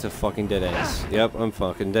keep running into fucking dead ends. Yep, I'm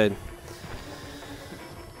fucking dead.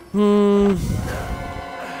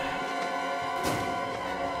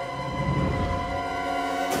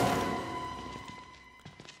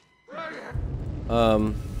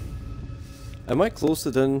 Am I close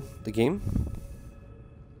to done the game?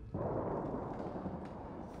 Or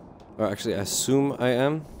actually, I assume I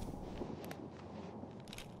am.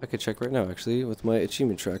 I could check right now, actually, with my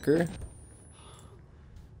achievement tracker.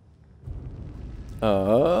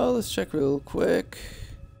 Let's check real quick.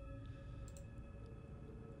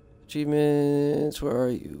 Achievements, where are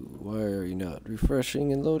you? Why are you not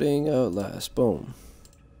refreshing and loading? Outlast, boom.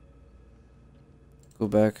 Go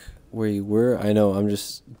back where you were. I know, I'm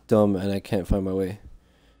just dumb and I can't find my way.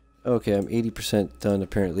 Okay, I'm 80% done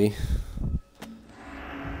apparently.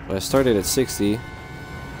 But I started at 60.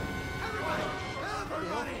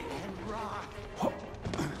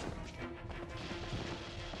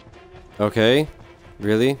 Okay,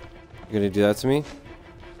 really? You're gonna do that to me?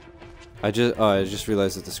 I just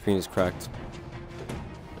realized that the screen is cracked.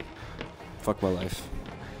 Fuck my life.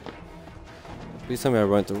 Please tell me I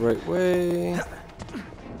went the right way.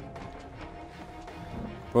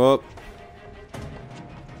 Whoop.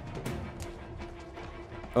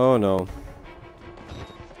 Oh no.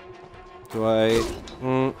 Do I?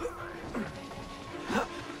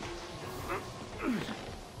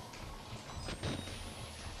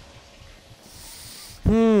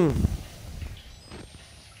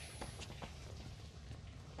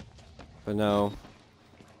 But now,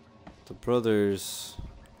 the brothers,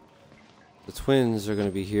 the twins are gonna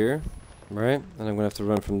be here, right? And I'm gonna have to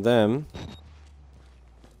run from them.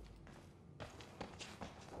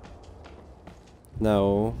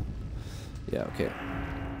 No. Yeah, okay.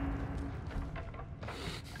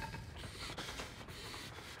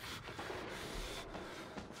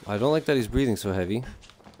 I don't like that he's breathing so heavy.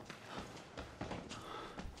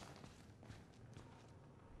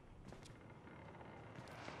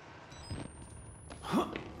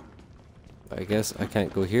 I guess I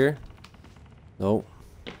can't go here. No.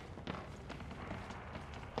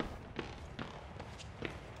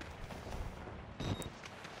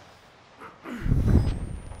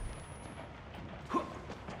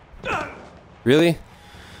 Really?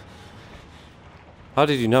 How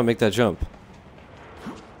did you not make that jump?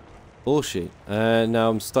 Bullshit. And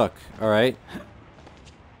now I'm stuck. Alright.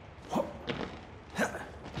 I'm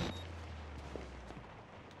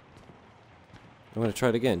gonna try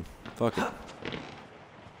it again. Fuck it.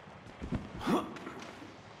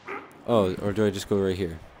 Oh, or do I just go right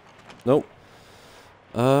here? Nope.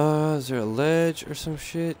 Is there a ledge or some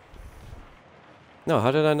shit? No,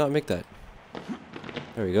 how did I not make that?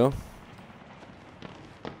 There we go.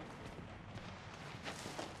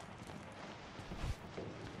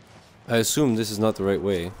 I assume this is not the right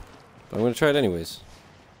way, but I'm gonna try it anyways.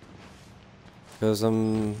 Because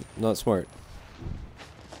I'm not smart.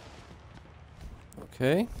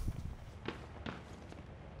 Okay.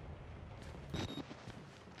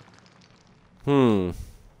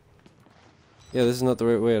 Yeah, this is not the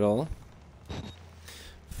right way at all.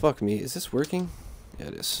 Fuck me. Is this working? Yeah,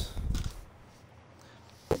 it is.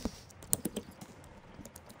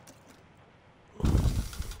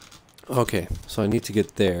 Okay, so I need to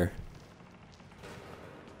get there.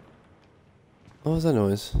 What was that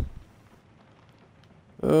noise?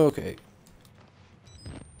 Okay.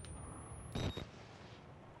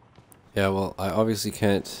 Yeah, well, I obviously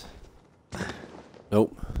can't...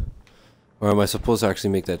 Nope. Or am I supposed to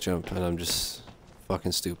actually make that jump? And I'm just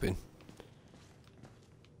fucking stupid.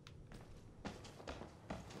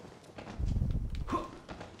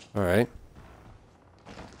 Alright.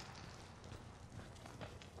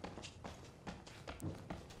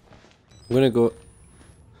 I'm gonna go...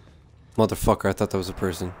 Motherfucker, I thought that was a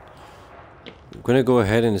person. I'm gonna go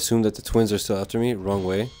ahead and assume that the twins are still after me. Wrong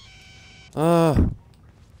way. Ah.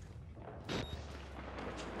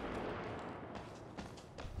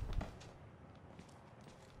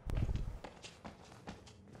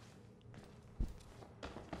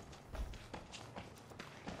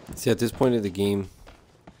 See, at this point of the game,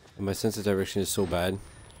 my sense of direction is so bad.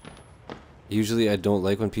 Usually I don't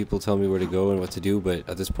like when people tell me where to go and what to do, but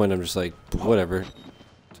at this point I'm just like, whatever.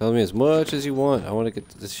 Tell me as much as you want. I want to get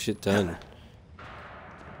this shit done.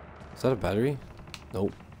 Is that a battery?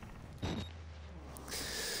 Nope.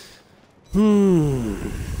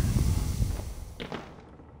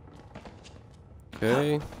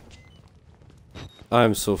 Okay.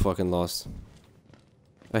 I'm so fucking lost.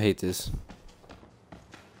 I hate this.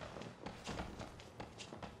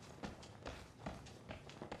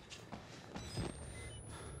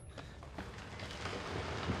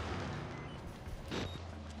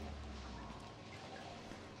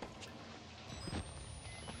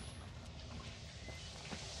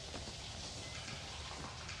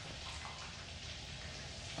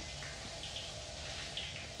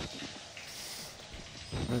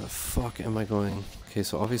 Where the fuck am I going? Okay,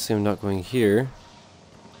 so obviously I'm not going here.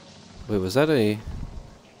 Wait, was that a...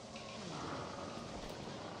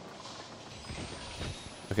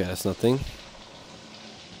 Okay, that's nothing.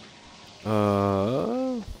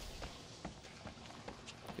 Okay,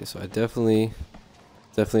 so I definitely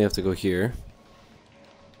have to go here.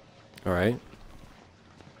 Alright.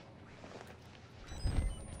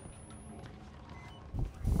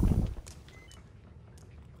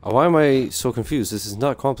 Why am I so confused? This is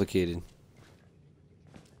not complicated.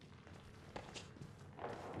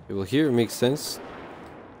 Okay, well here it makes sense.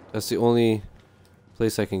 That's the only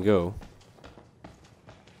place I can go.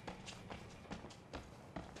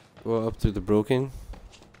 Go up through the broken.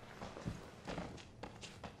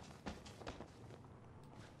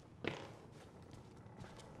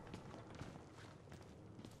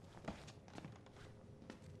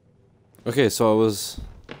 Okay, so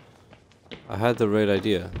I had the right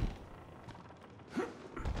idea.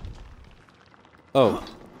 Oh,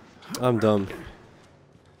 I'm dumb.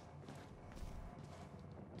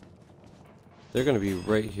 They're gonna be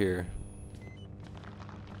right here.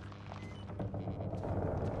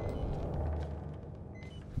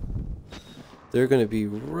 They're gonna be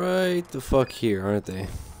right the fuck here, aren't they?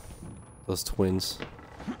 Those twins.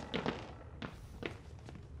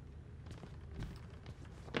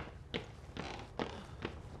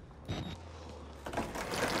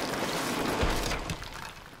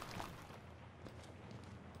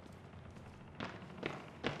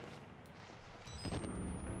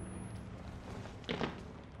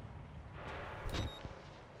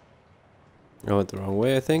 I went the wrong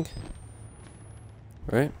way, I think.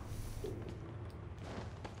 Right?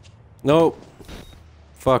 Nope.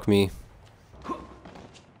 Fuck me.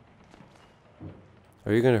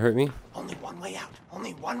 Are you gonna hurt me? Only one way out.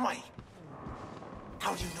 Only one way.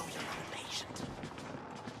 How do you know you're not a patient?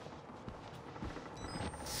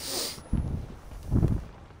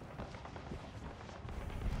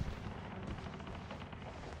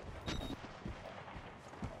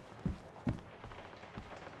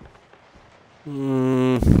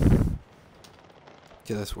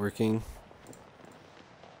 Okay, that's working.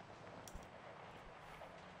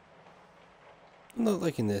 I'm not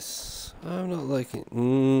liking this. I'm not liking...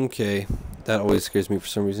 Okay. That always scares me for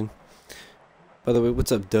some reason. By the way,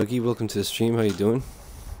 what's up, Dougie? Welcome to the stream. How you doing?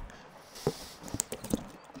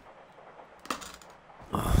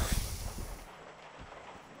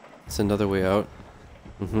 It's another way out.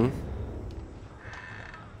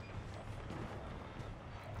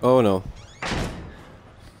 Oh no.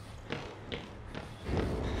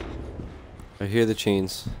 I hear the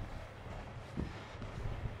chains.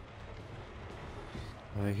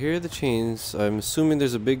 I hear the chains. I'm assuming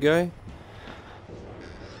there's a big guy.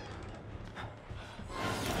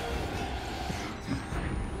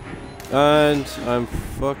 And I'm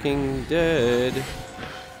fucking dead.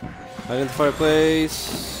 Hide in the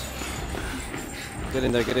fireplace. Get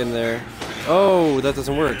in there, get in there. Oh, that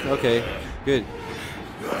doesn't work. Okay, good.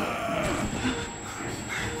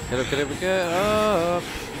 Get up, get up, get up.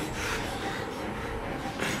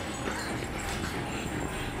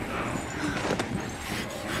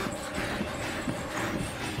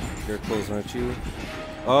 You're close, aren't you?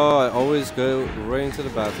 Oh, I always go right into the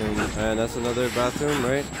bathroom. And that's another bathroom,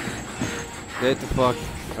 right? Get the fuck.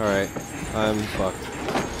 Alright, I'm fucked.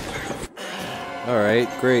 Alright,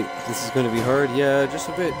 great. This is gonna be hard. Yeah, just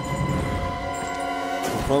a bit.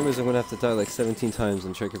 The problem is I'm gonna have to die like 17 times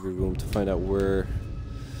and check every room to find out where.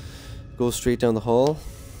 Go straight down the hall.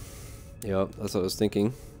 Yep, that's what I was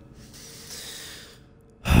thinking.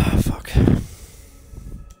 Fuck.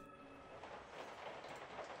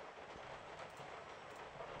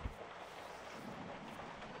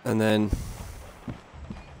 And then...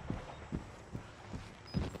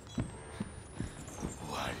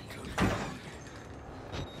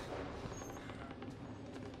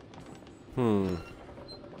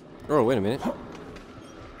 Oh, wait a minute.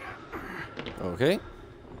 Okay.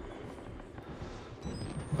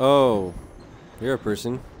 Oh, you're a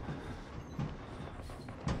person.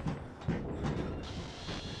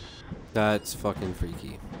 That's fucking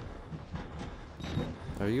freaky.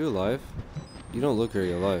 Are you alive? You don't look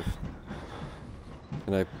very alive.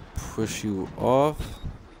 Can I push you off?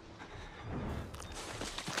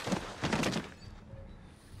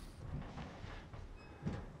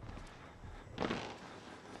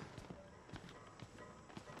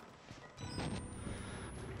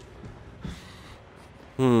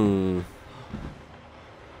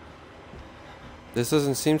 This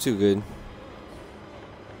doesn't seem too good.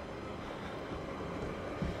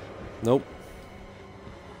 Nope.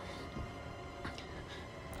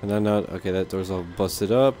 Can I not? Okay, that door's all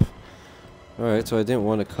busted up. Alright, so I didn't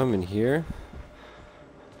want to come in here.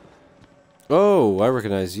 Oh, I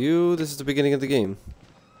recognize you. This is the beginning of the game.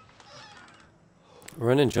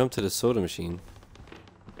 Run and jump to the soda machine.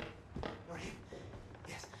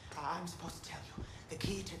 Yes, I'm supposed to tell you. The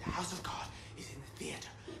key to the house of God is in the theater.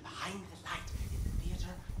 Behind the light. In the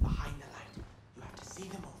theater, behind the light. You have to see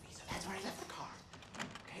the movie, so that's where I left the card.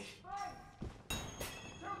 Okay?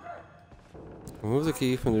 Remove the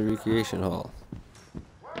key from the recreation hall.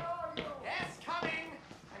 Yes, coming!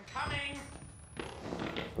 I'm coming!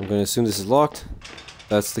 I'm going to assume this is locked.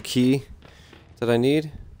 That's the key that I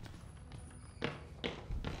need.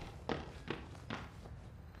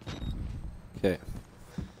 Okay.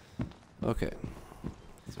 Okay.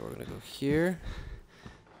 So we're going to go here.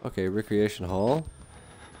 Okay, recreation hall.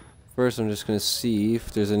 First, I'm just going to see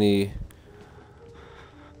if there's any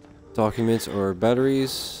documents or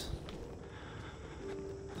batteries.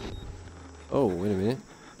 Oh, wait a minute.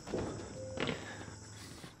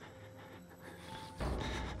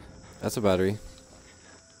 That's a battery.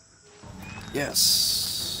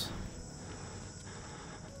 Yes.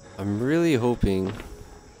 I'm really hoping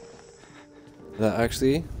that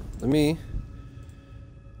actually, let me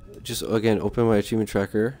just again open my achievement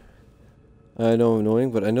tracker. I know I'm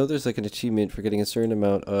annoying, but I know there's like an achievement for getting a certain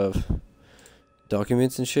amount of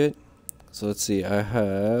documents and shit. So let's see, I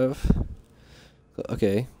have,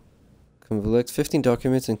 okay, collect 15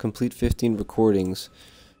 documents and complete 15 recordings.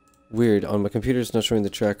 Weird, on my computer it's not showing the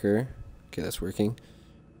tracker. Okay, that's working.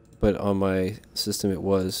 But on my system it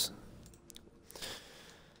was.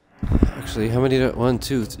 Actually, how many did I, 1,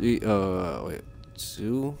 2, 3, wait,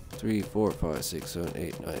 2, 3, 4, 5, 6, 7,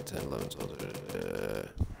 8, 9, 10, 11, 12,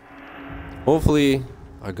 hopefully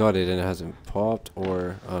I got it and it hasn't popped,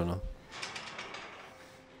 or I don't know.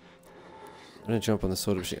 I'm gonna jump on the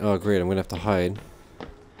soda machine. Oh great, I'm gonna have to hide.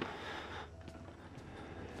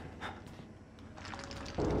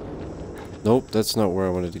 Nope, that's not where I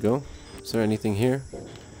wanted to go. Is there anything here?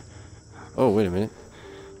 Oh, wait a minute.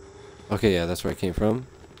 Okay, yeah, that's where I came from.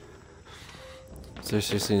 So there's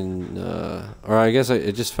just in, or I guess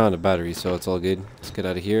I just found a battery, so it's all good. Let's get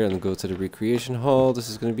out of here and go to the recreation hall. This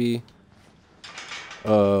is gonna be,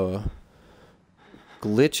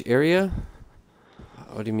 glitch area?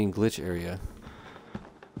 What do you mean glitch area?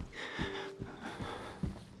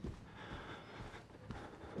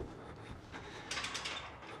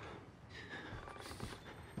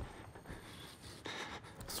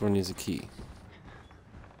 This one needs a key.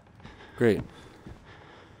 Great.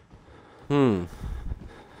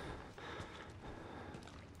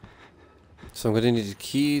 So I'm gonna need a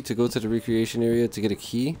key to go to the recreation area to get a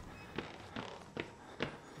key.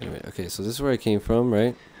 Anyway, okay, so this is where I came from,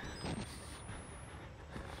 right?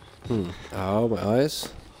 Ow, my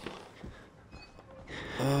eyes.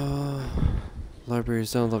 Library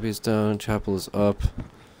is down, lobby is down, chapel is up.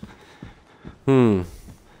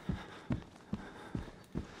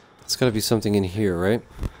 It's gotta be something in here, right?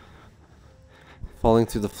 Falling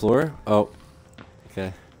through the floor? Oh.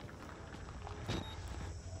 Okay.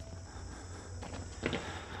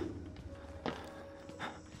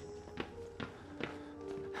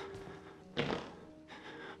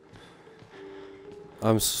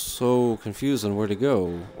 I'm so confused on where to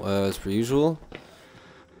go. As per usual.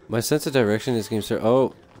 My sense of direction in this game, sir.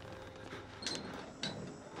 Oh.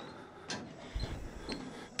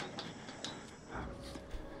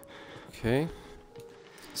 Okay.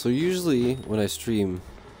 So usually when I stream,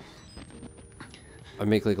 I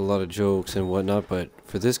make like a lot of jokes and whatnot, but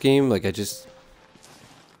for this game, like I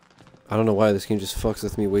don't know why this game just fucks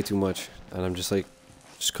with me way too much, and I'm just like,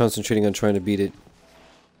 just concentrating on trying to beat it.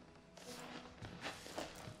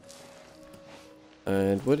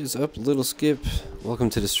 And what is up, little Skip? Welcome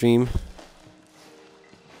to the stream.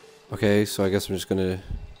 Okay, so I guess I'm just gonna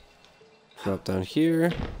drop down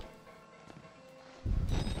here.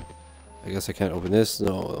 I guess I can't open this.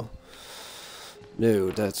 No.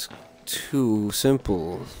 No, that's too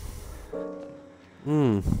simple.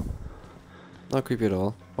 Not creepy at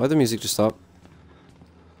all. Why the music just stop?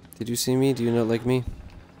 Did you see me? Do you not like me?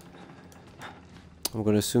 I'm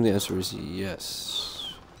gonna assume the answer is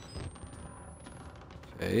yes.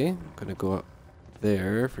 Okay, I'm gonna go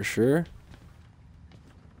there for sure.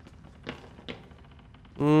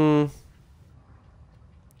 Okay,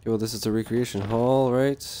 well, this is a recreation hall,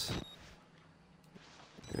 right?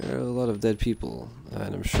 There are a lot of dead people,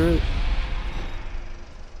 and I'm sure.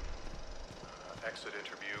 Exit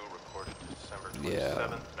interview recorded December Yeah.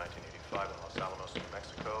 27th, 1985 in Los Alamos, New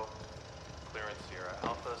Mexico. Clearance Sierra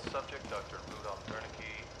Alpha. Subject Dr. Rudolph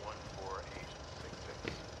Wernicke,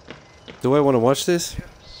 14866. Do I want to watch this?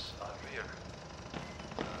 Yes, I'm here.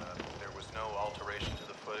 There was no alteration to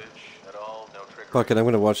the footage at all, no triggering. Fuck it, I'm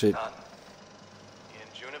gonna watch it. None. In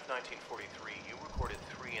June of 1943, you recorded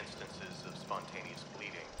 3 instances of spontaneous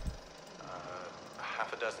bleeding.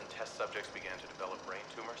 Half a dozen test subjects began to develop brain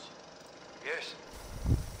tumors. Yes.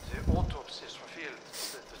 The autopsies revealed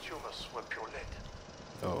that the tumors were pure lead.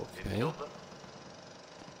 It Okay. killed them.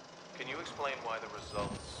 Can you explain why the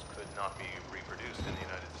results could not be reproduced in the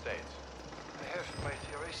United States? I have my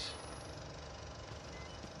theories.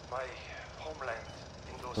 My homeland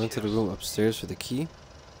in those Went to the years. room upstairs for the key.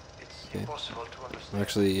 It's Okay. impossible to understand.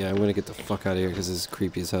 Actually, yeah, I'm gonna get the fuck out of here because this is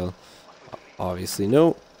creepy as hell. Obviously,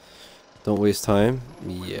 no. Don't waste time.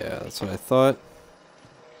 Yeah, that's what I thought.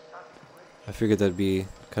 I figured that'd be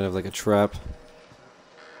kind of like a trap.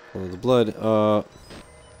 Follow the blood. You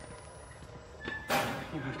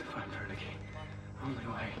have to find her again. Only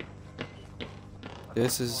way.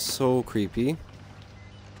 This is so creepy.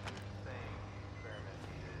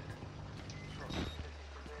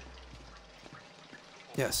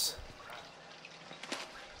 Yes.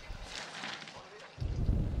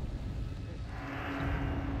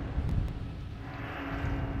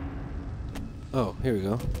 Oh, here we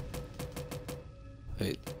go.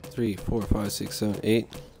 8, 3, 4, 5, 6, 7, 8.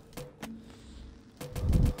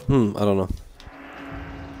 I don't know.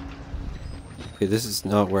 Okay, this is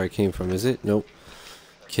not where I came from, is it? Nope.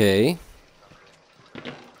 Okay.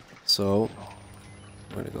 So,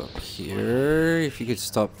 we're gonna go up here. If you could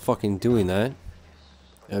stop fucking doing that,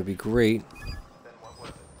 that'd be great.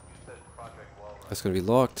 That's gonna be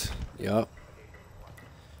locked. Yup.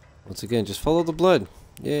 Once again, just follow the blood.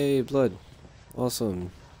 Yay, blood.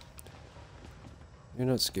 Awesome. You're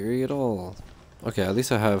not scary at all. Okay, at least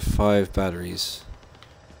I have 5 batteries.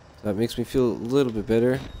 That makes me feel a little bit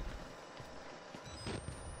better.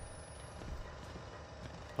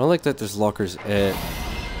 I don't like that there's lockers at...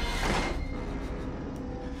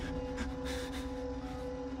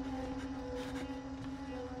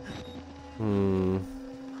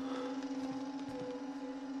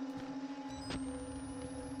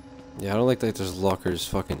 Yeah, I don't like that there's lockers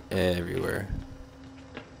fucking everywhere.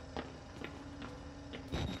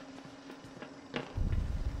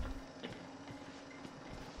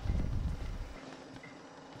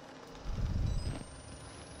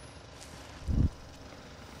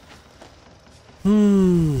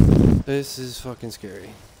 This is fucking scary.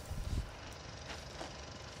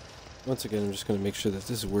 Once again, I'm just gonna make sure that this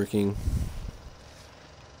is working.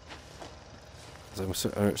 'Cause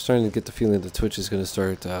I'm starting to get the feeling that Twitch is gonna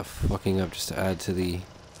start fucking up just to add to the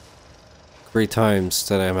great times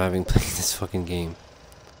that I'm having playing this fucking game.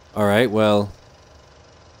 Alright, well...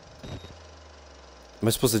 Am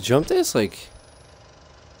I supposed to jump this? Like...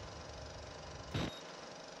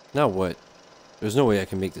 Now what? There's no way I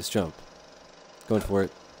can make this jump. Going for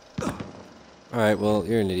it. Alright, well,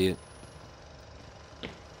 you're an idiot.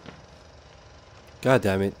 God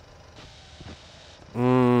damn it.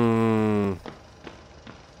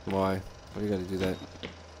 Why? Why do you gotta do that?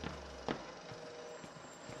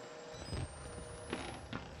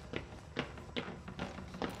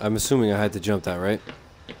 I'm assuming I had to jump that, right?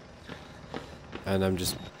 And I'm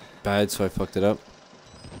just bad, so I fucked it up.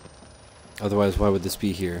 Otherwise, why would this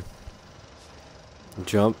be here?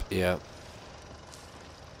 Jump? Yeah.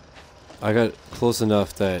 I got close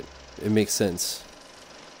enough that it makes sense.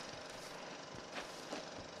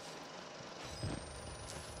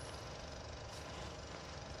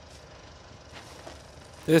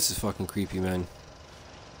 This is fucking creepy, man.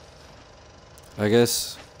 I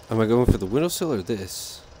guess... Am I going for the windowsill or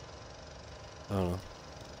this? I don't know.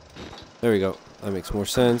 There we go. That makes more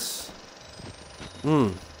sense.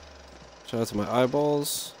 Shout out to my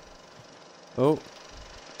eyeballs. Oh.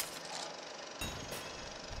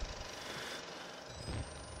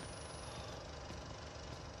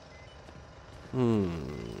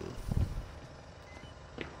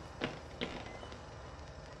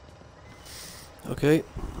 Okay.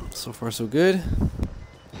 So far, so good.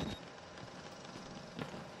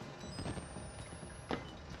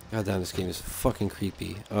 God damn, this game is fucking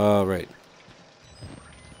creepy. Right.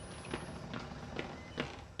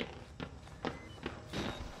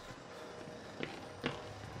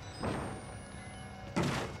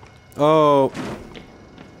 Oh.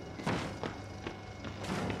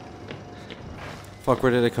 Fuck,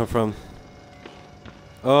 where did I come from?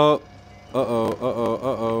 Oh. Uh-oh, uh-oh,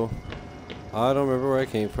 uh-oh. I don't remember where I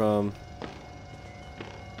came from.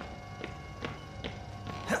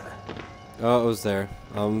 Oh, it was there.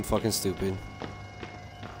 I'm fucking stupid.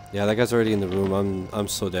 Yeah, that guy's already in the room. I'm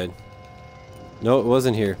so dead. No, it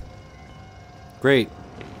wasn't here. Great.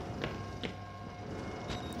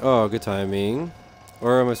 Oh, good timing.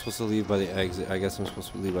 Or am I supposed to leave by the exit? I guess I'm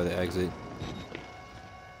supposed to leave by the exit.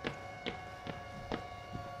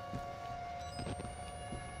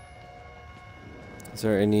 Is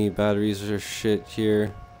there any batteries or shit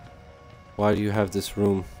here? Why do you have this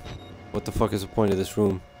room? What the fuck is the point of this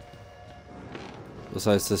room?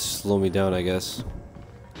 Besides to slow me down, I guess.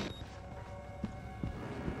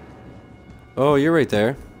 Oh, you're right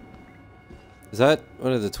there. Is that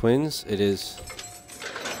one of the twins? It is.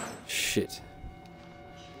 Shit.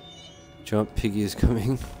 Jump, Piggy is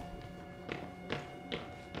coming.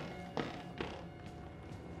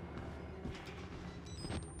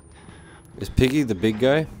 Is Piggy the big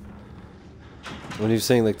guy? When he was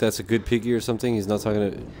saying like that's a good Piggy or something, he's not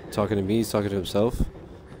talking to me, he's talking to himself?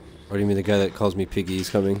 Or do you mean the guy that calls me Piggy is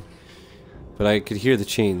coming? But I could hear the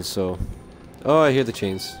chains, so... Oh, I hear the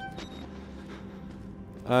chains.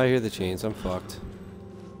 I hear the chains, I'm fucked.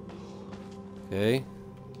 Okay.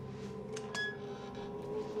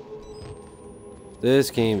 This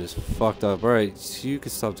game is fucked up. Alright, you can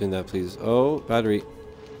stop doing that, please. Oh, battery.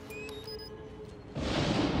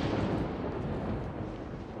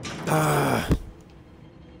 Ah.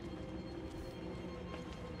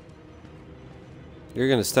 You're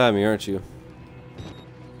gonna stab me, aren't you?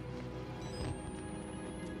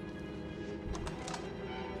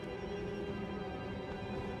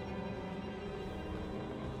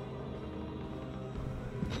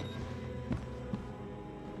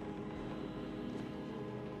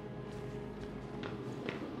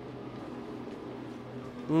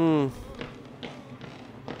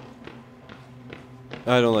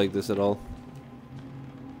 I don't like this at all.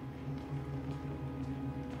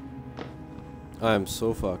 I'm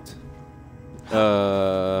so fucked.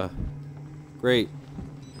 Great.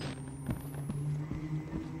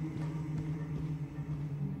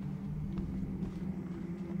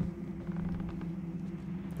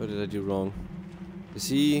 What did I do wrong? Is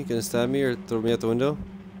he gonna stab me or throw me out the window?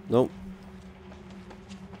 Nope.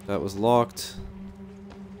 That was locked.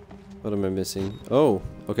 What am I missing? Oh,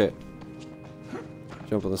 okay.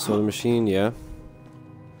 Jump on the soda machine, yeah.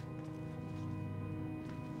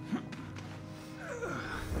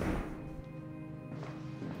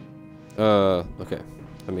 Okay.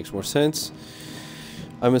 That makes more sense.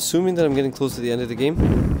 I'm assuming that I'm getting close to the end of the game.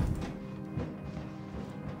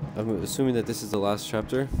 I'm assuming that this is the last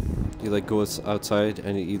chapter. You like go outside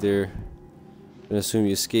and you either... I'm gonna assume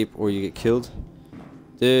you escape or you get killed.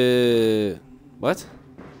 What?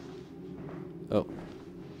 Oh.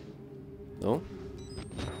 No?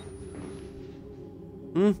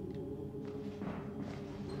 Hmm?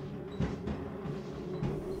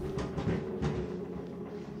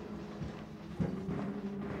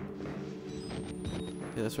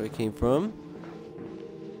 Okay, that's where I came from.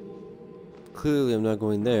 Clearly I'm not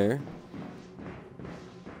going there.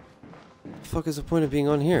 The fuck is the point of being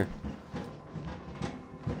on here?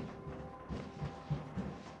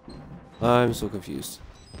 I'm so confused.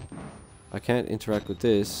 I can't interact with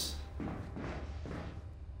this.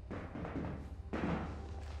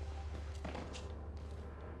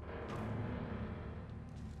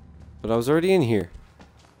 But I was already in here.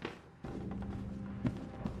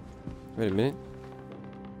 Wait a minute.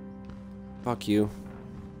 Fuck you.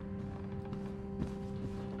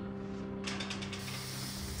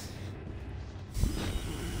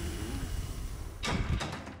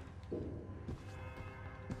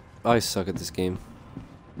 I suck at this game.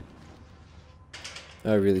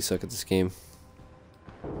 I really suck at this game.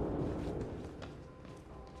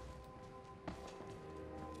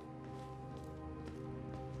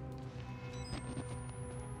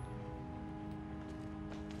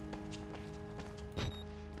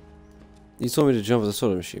 You told me to jump with the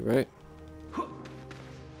soda machine, right?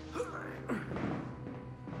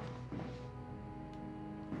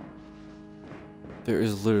 There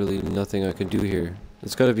is literally nothing I can do here.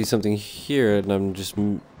 There's got to be something here, and I'm just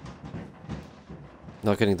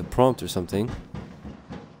not getting the prompt or something.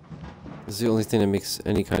 This is the only thing that makes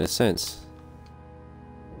any kind of sense.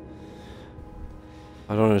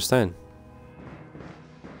 I don't understand.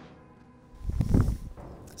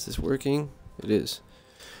 Is this working? It is.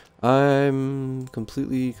 I'm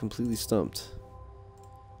completely stumped.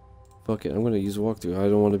 Fuck it, I'm gonna use a walkthrough. I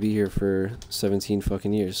don't want to be here for 17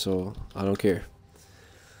 fucking years, so I don't care.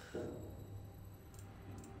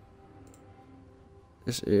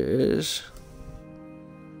 This is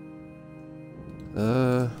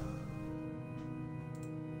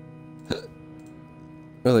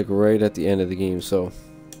we're like right at the end of the game, so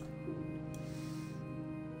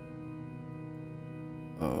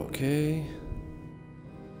okay.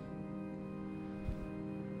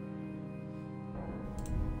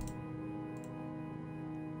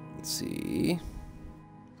 Let's see.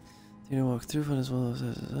 You know, walk through fun as well as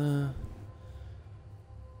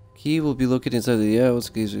key will be located inside the what's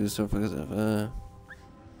the keys?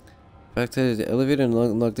 Back to the elevator and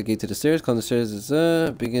unlock the gate to the stairs. Climb the stairs.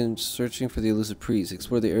 Begin searching for the elusive priest.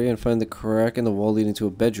 Explore the area and find the crack in the wall leading to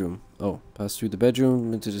a bedroom. Oh, pass through the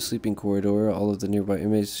bedroom into the sleeping corridor. All of the nearby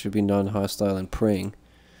inmates should be non-hostile and praying.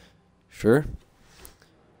 Sure.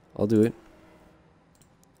 I'll do it.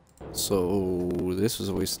 So, this was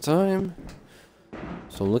a waste of time.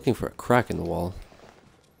 So I'm looking for a crack in the wall.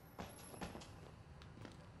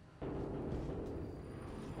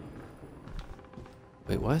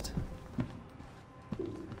 Wait, what?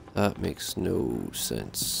 That makes no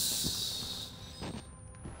sense.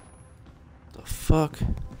 The fuck?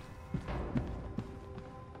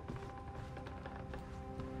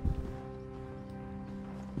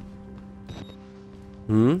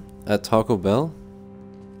 At Taco Bell?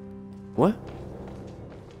 What?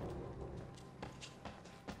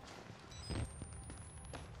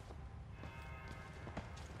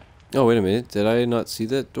 Oh, wait a minute. Did I not see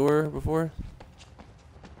that door before?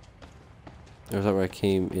 Or was that where I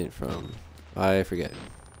came in from? I forget.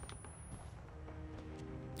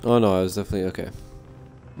 Oh no, I was definitely okay.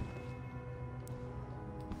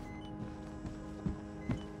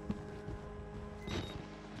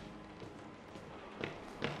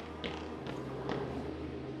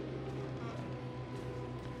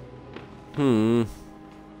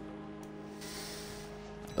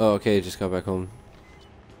 Oh, okay, just got back home.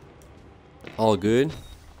 All good?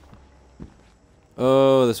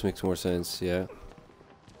 Oh, this makes more sense, yeah.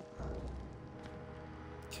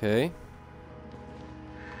 Okay.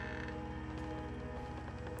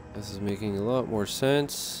 This is making a lot more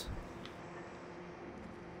sense.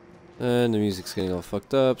 And the music's getting all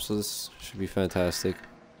fucked up, so this should be fantastic.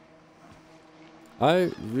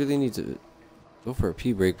 I really need to go for a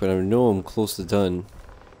pee break, but I know I'm close to done.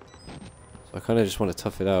 So I kind of just want to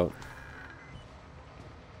tough it out.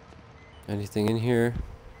 Anything in here?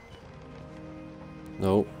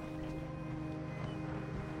 Nope.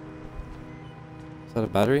 Is that a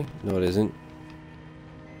battery? No, it isn't.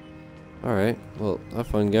 Alright, well, have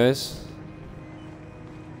fun, guys.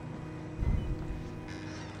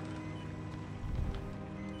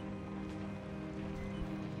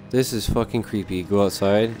 This is fucking creepy. Go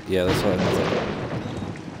outside. Yeah, that's what I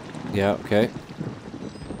thought. Yeah, okay.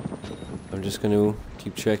 I'm just gonna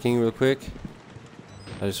keep checking real quick.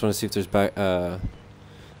 I just want to see if there's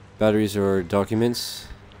batteries or documents.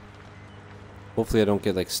 Hopefully I don't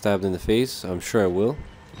get like stabbed in the face. I'm sure I will.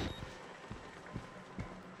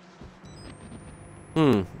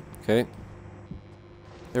 Okay.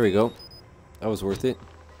 There we go. That was worth it.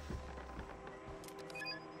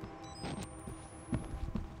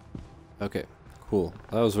 Okay, cool.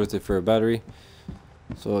 That was worth it for a battery.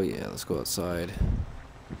 So yeah, let's go outside.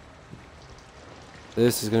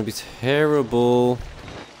 This is gonna be terrible.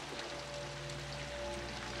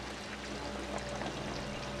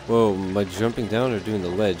 Whoa, am I jumping down or doing the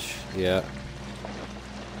ledge? Yeah.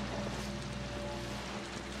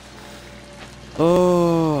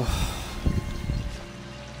 Oh.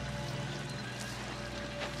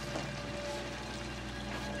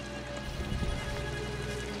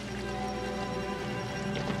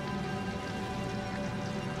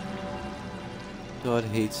 God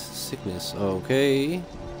hates sickness. Okay.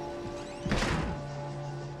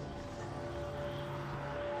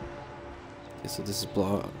 Okay, so this is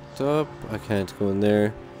blocked up. I can't go in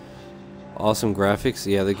there. Awesome graphics.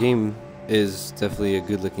 Yeah, the game is definitely a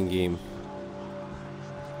good looking game.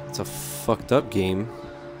 It's a fucked up game.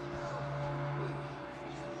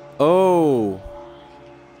 Oh.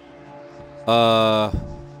 Are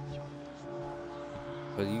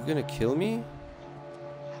you gonna kill me?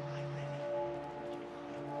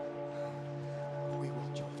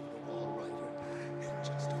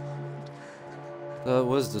 That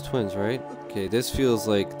was the twins, right? Okay, this feels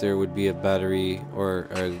like there would be a battery or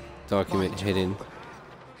a document hidden.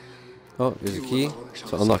 Oh, there's a key.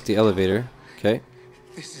 So unlock the elevator. Okay.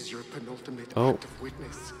 This is your penultimate Oh. act of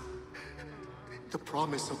witness. The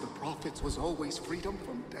promise of the prophets was always freedom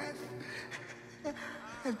from death.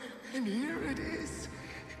 And here it is.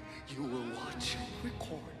 You will watch and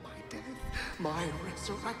record my death, my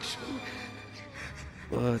resurrection.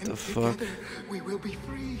 What the fuck? Together we will be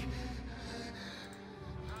free.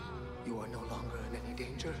 You are no longer in any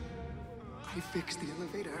danger. I fixed the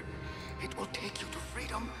elevator. It will take you to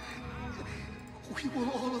freedom. We will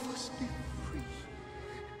all of us be free.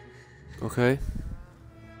 Okay.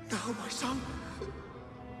 Now, my son.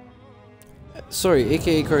 Sorry,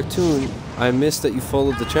 aka Cartoon. I missed that you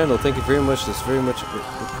followed the channel. Thank you very much. That's very much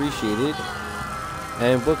appreciated.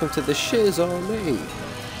 And welcome to the shiz on me.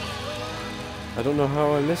 I don't know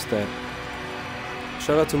how I missed that.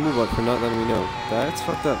 Shout out to Mubot for not letting me know. That's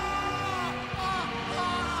fucked up.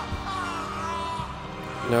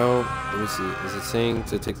 No, let me see. Is it saying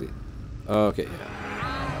to take the... Oh, okay, yeah.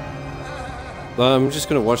 Well, I'm just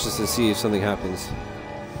gonna watch this to see if something happens.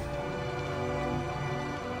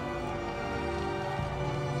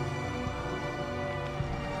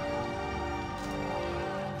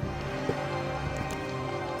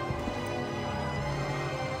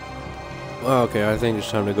 Oh, okay, I think it's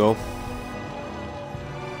time to go.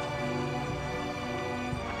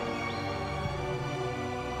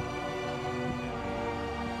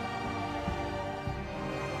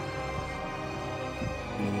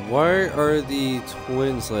 Why are the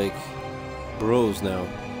twins like bros now?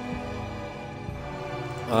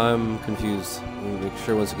 I'm confused. Let me make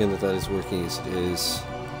sure once again that that is working as it is.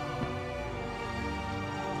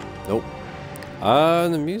 Nope.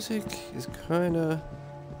 The music is kinda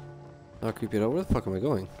not creepy at all. Where the fuck am I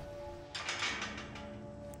going?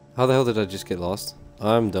 How the hell did I just get lost?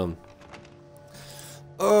 I'm dumb.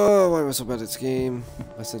 Oh, why am I so bad at this game?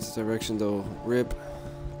 I sense the direction though. Rip.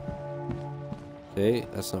 Okay,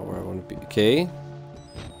 that's not where I want to be. Okay.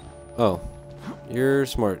 Oh, you're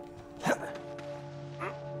smart.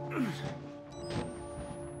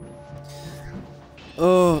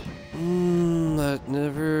 Oh, I'd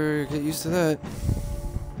never get used to that.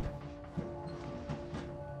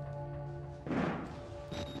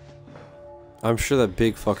 I'm sure that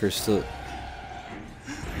big fucker's still...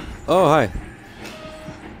 Oh, hi.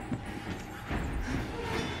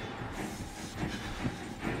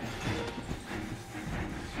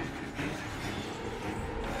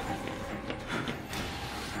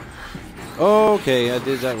 Okay, I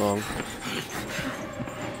did that wrong.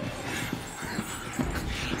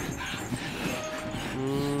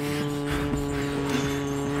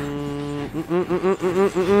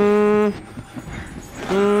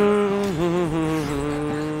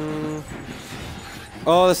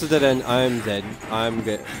 Oh, this is a dead end. I'm dead. I'm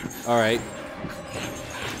good. Alright.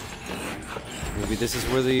 Maybe this is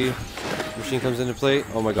where the machine comes into play.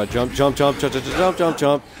 Oh my god, jump, jump, jump, jump, jump, jump, jump,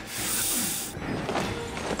 jump.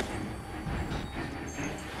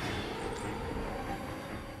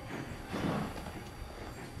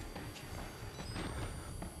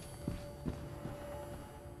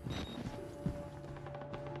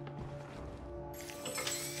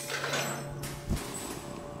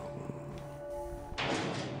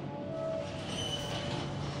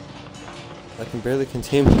 I can barely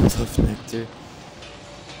contain myself, Nectar.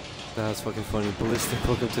 That's fucking funny. Ballistic,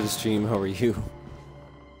 welcome to the stream. How are you?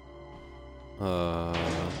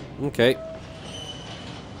 Okay.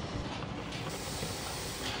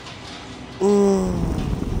 I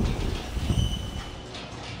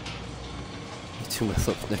do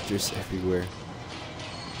myself nectars everywhere.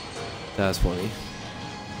 That's funny.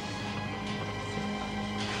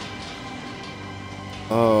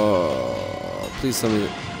 Oh, please tell me.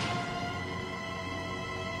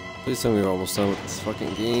 Please tell me we're almost done with this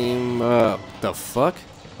fucking game. The fuck?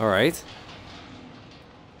 Alright.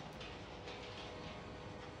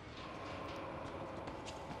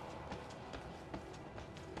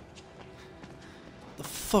 The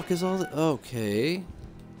fuck is all this? Okay.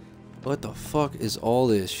 What the fuck is all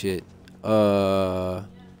this shit? Okay.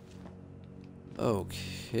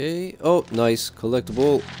 Oh, nice.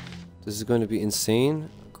 Collectible. This is going to be insane.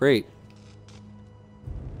 Great.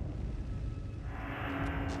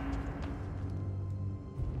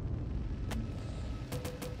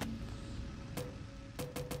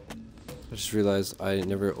 I just realized I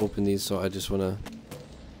never opened these, so I just wanna...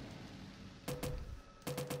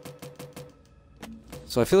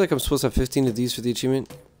 So I feel like I'm supposed to have 15 of these for the achievement.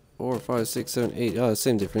 4, 5, 6, 7, 8. Oh,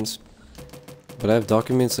 same difference. But I have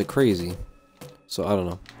documents like crazy. So I don't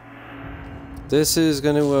know. This is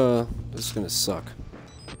gonna suck.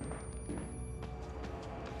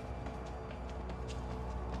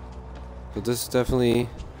 But this is definitely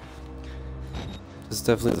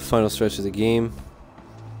the final stretch of the game.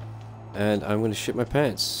 And I'm gonna shit my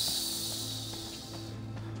pants.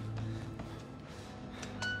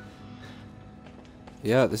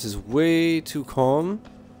 Yeah, this is way too calm.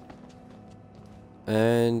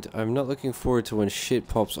 And I'm not looking forward to when shit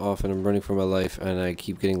pops off and I'm running for my life and I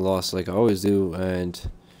keep getting lost like I always do, and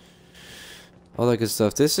All that good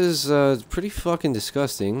stuff. This is pretty fucking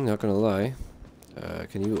disgusting, not gonna lie.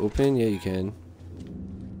 Can you open? Yeah, you can.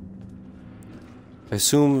 I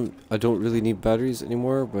assume I don't really need batteries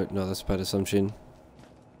anymore, but no, that's a bad assumption.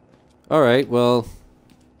 Alright, well...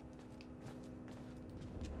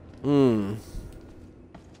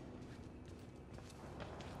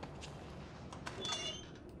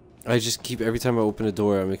 I just keep, every time I open a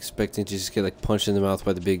door, I'm expecting to just get like punched in the mouth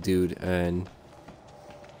by the big dude, and...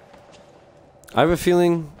 I have a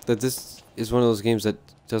feeling that this is one of those games that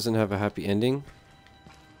doesn't have a happy ending.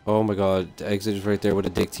 Oh my god, the exit is right there, what a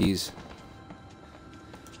dick tease.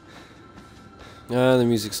 Ah, the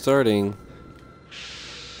music's starting.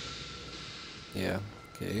 Yeah,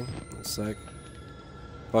 okay, one sec.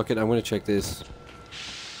 Fuck it, I'm gonna check this.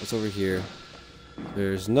 What's over here?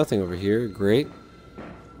 There's nothing over here, great.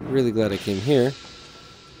 Really glad I came here.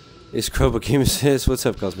 Hey Scrubba Game Assist, what's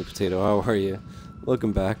up Cosmic Potato, how are you?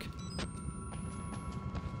 Welcome back.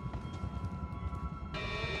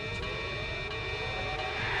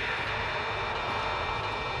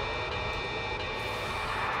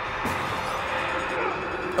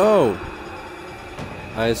 Oh!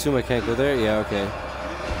 I assume I can't go there? Yeah, okay.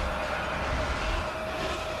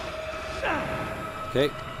 Okay.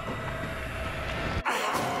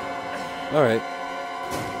 Alright.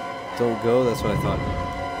 Don't go, that's what I thought.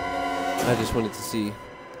 I just wanted to see.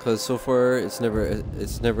 Because so far it's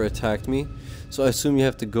never attacked me. So I assume you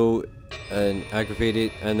have to go and aggravate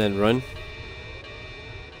it and then run.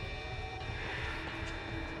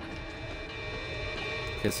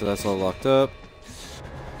 Okay, so that's all locked up.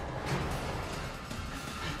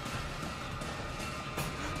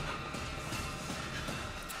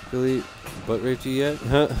 Really? Butt raped you yet?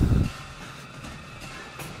 Huh?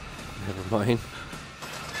 Never mind.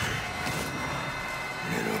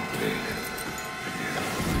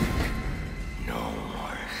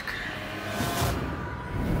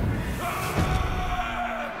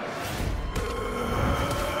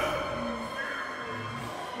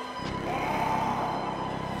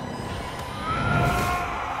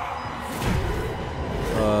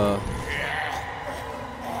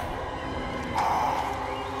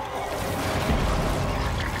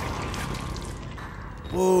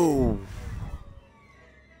 Whoa.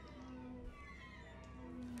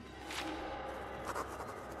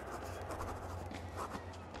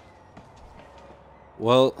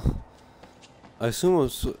 Well, I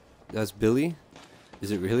assume that's Billy.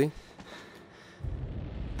 Is it really?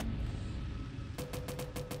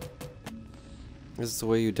 This is the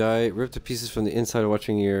way you die. Ripped to pieces from the inside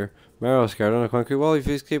watching your marrow scarred on a concrete wall. You've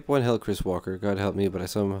escaped one hell, Chris Walker. God help me, but I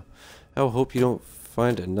somehow hope you don't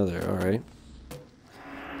find another. Alright.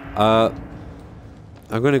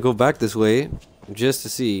 I'm gonna go back this way just to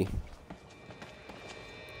see.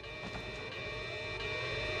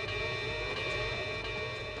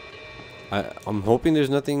 I'm hoping there's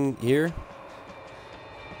nothing here.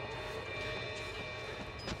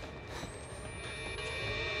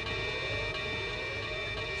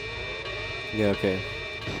 Yeah, okay.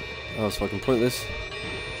 Oh, it's fucking pointless.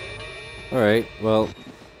 Alright, well.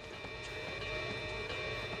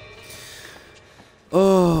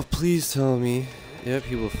 Oh, please tell me. Yep,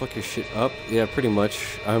 he will fuck your shit up. Yeah, pretty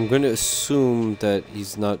much. I'm gonna assume that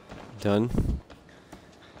he's not done.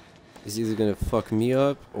 He's either gonna fuck me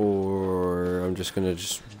up, or I'm just gonna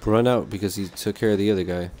run out because he took care of the other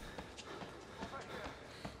guy.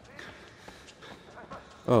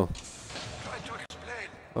 Oh.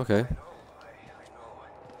 Okay. I know.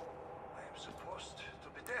 I am supposed to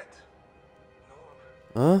be dead.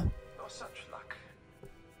 Huh? No such luck.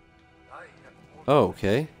 I am Oh,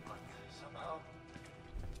 okay. but somehow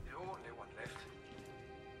the only one left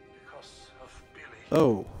because of Billy.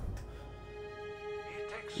 Oh.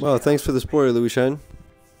 He takes Well, care thanks of for the me. spoiler, Louis-Shan.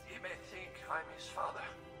 He may think I'm his father.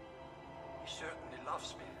 He certainly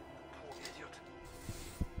loves me, poor idiot.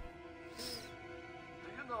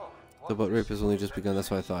 Do you know The what butt rape this has only just begun,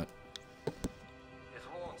 represents? that's what I thought. It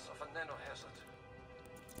warns of a nanohazard.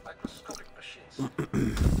 Microscopic machines.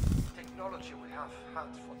 Technology we have had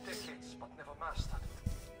for decades but never mastered.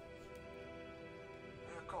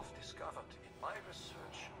 Murkoff discovered in my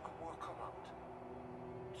research a workaround.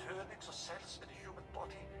 Turning the cells in the human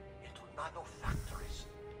body into nanofactories.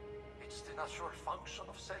 It's the natural function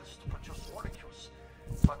of cells to produce molecules,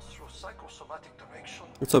 but through psychosomatic direction.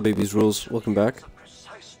 What's up, babies rules? Welcome back. The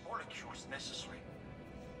precise molecules necessary.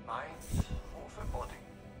 Mind over body.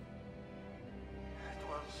 It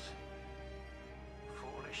was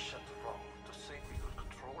foolish and wrong to think we could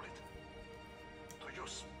control it. To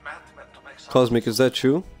use madmen to make something. Cosmic, is that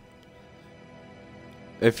true?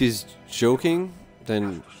 If he's joking,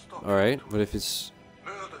 then alright. But if it's...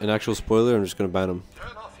 Murder an actual spoiler, I'm just gonna ban him.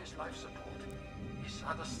 Turn off his life support. His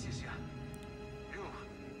anesthesia. You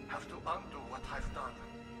have to undo what I've done.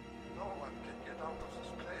 No one can get out of this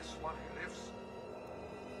place while he lives.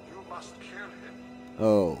 You must kill him.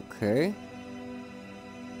 Okay.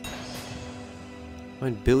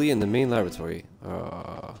 Find Billy in the main laboratory.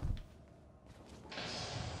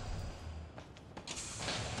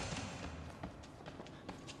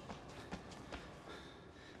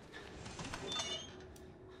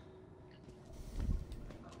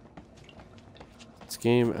 This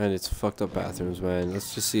game and its fucked up bathrooms, man.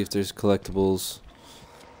 Let's just see if there's collectibles.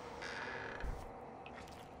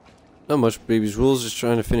 Not much, baby's rules. Just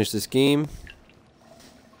trying to finish this game.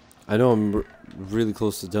 I know I'm really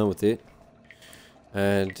close to done with it.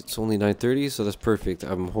 And it's only 9:30, so that's perfect.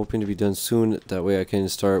 I'm hoping to be done soon. That way I can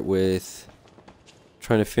start with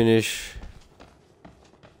trying to finish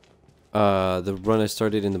the run I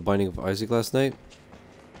started in the Binding of Isaac last night.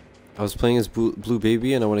 I was playing as Blue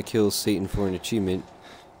Baby, and I want to kill Satan for an achievement.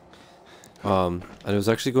 And it was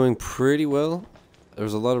actually going pretty well. There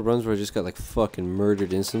was a lot of runs where I just got like fucking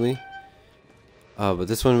murdered instantly. But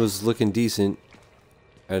this one was looking decent.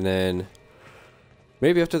 And then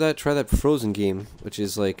maybe after that, try that Frozen game, which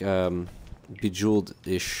is like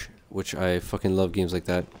Bejeweled-ish, which I fucking love games like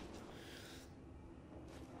that.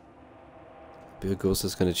 Be a ghost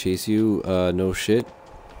that's gonna chase you. No shit.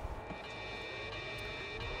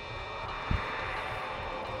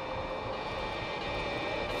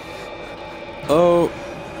 Oh.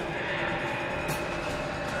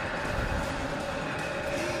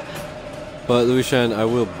 But Luishan, I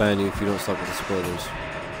will ban you if you don't stop with the spoilers.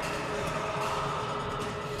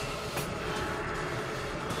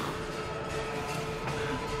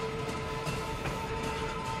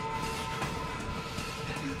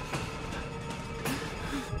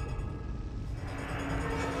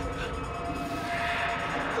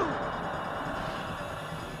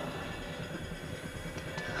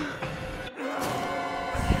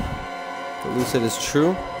 What Lou said is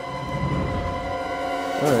true.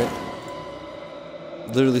 Alright.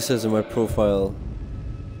 Literally says in my profile,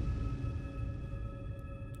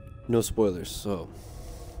 no spoilers, so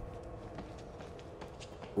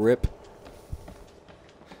rip.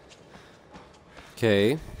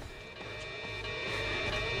 Okay.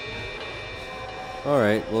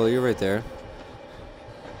 Alright, well, you're right there.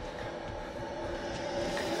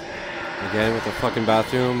 Again with the fucking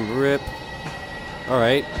bathroom, rip.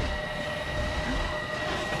 Alright.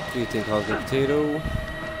 Do you think I'll get potato?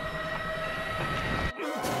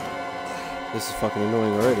 This is fucking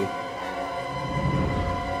annoying already.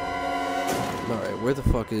 Alright, where the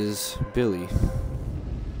fuck is Billy?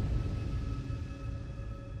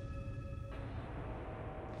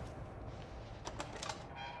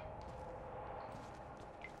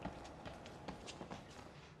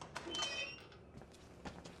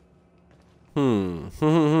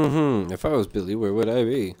 If I was Billy, where would I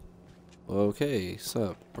be? Okay,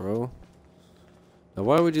 sup, bro? Now,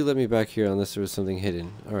 why would you let me back here unless there was something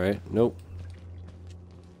hidden? Alright, nope.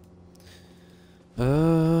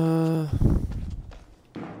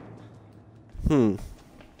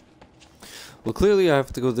 Well, clearly I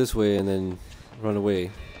have to go this way and then run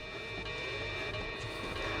away.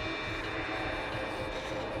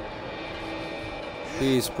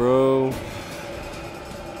 Peace, bro.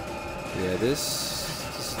 Yeah, this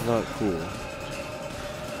is not cool.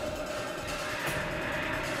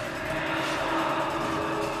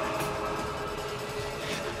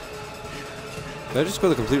 Did I just go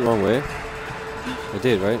the complete wrong way? I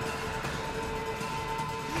did, right?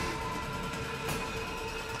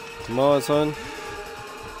 Come on, son.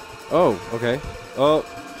 Oh, okay. Oh,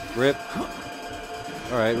 rip.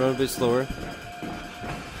 Alright, run a bit slower.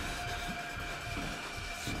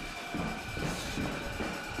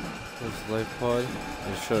 There's the life pod.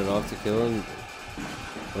 I shut it off to kill him.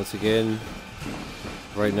 Once again,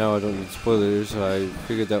 right now I don't need spoilers, so I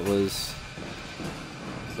figured that was...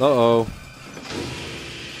 Uh-oh.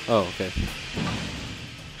 Oh, okay.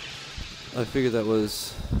 I figured that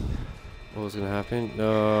was what was gonna happen.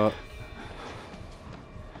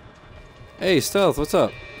 Hey, Stealth, what's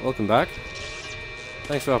up? Welcome back.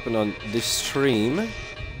 Thanks for hopping on this stream.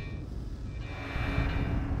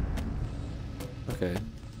 Okay.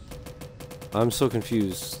 I'm so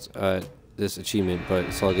confused at this achievement, but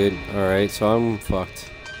it's all good. Alright, so I'm fucked.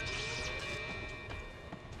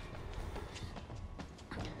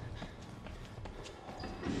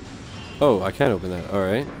 Oh, I can't open that.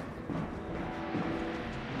 Alright.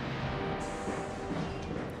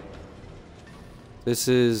 This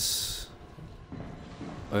is,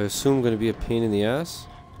 I assume, going to be a pain in the ass.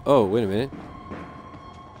 Oh, wait a minute.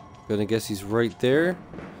 Gonna guess he's right there.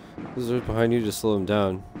 Who's right behind you to slow him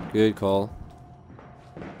down? Good call.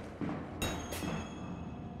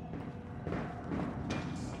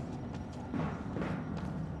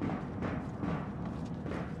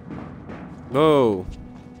 Whoa!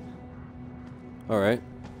 Alright.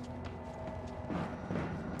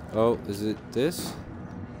 Oh, is it this?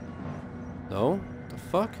 No? The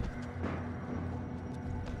fuck?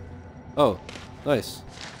 Oh, nice.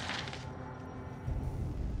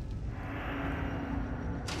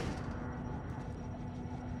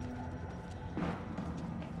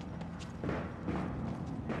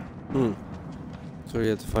 So you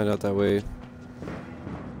have to find out that way.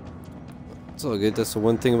 It's all good. That's the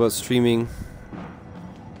one thing about streaming.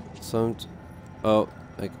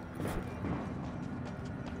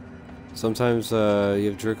 Sometimes you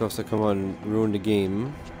have jerk-offs that come on and ruin the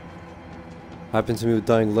game. Happened to me with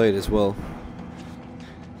Dying Light as well.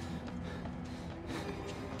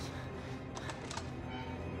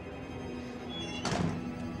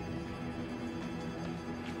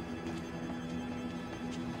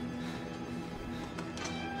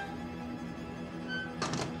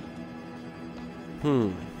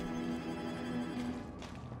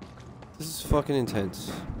 This is fucking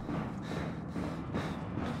intense.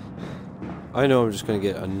 I know I'm just gonna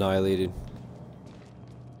get annihilated.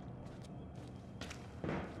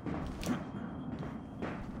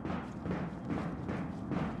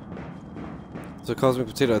 So Cosmic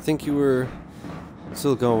Potato, I think you were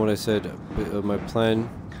still going when I said my plan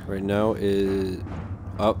right now is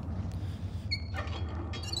up.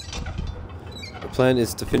 The plan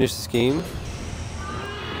is to finish this game.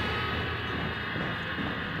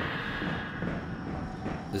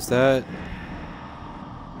 Is that...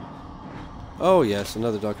 Oh yes,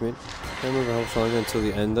 another document. Can't remember how much longer until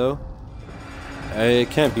the end though. It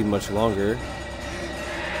can't be much longer.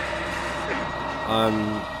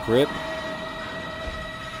 Grip.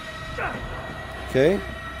 Okay.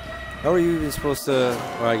 How are you even supposed to...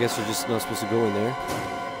 Or I guess you're just not supposed to go in there.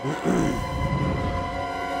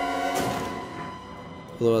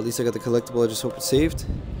 Although at least I got the collectible, I just hope it's saved.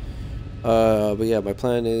 But yeah, my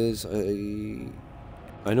plan is...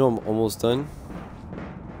 I know I'm almost done.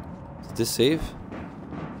 Did this save?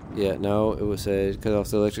 Yeah, now it was said cut off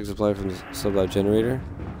the electric supply from the sublight generator.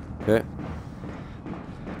 Okay.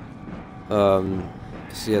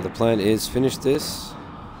 So yeah, the plan is finish this.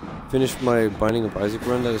 Finish my Binding of Isaac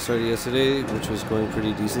run that I started yesterday, which was going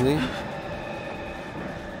pretty decently.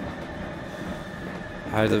 I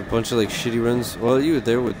had a bunch of like shitty runs. Well, you were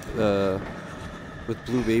there with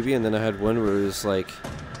Blue Baby, and then I had one where it was like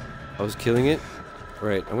I was killing it.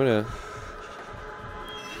 Right, I'm gonna...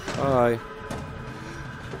 Hi.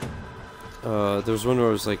 There was one where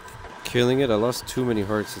I was like killing it. I lost too many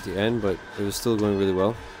hearts at the end, but it was still going really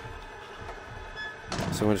well.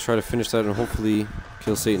 So I'm gonna try to finish that and hopefully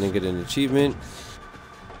kill Satan and get an achievement.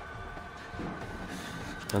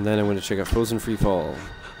 And then I'm gonna check out Frozen Free Fall.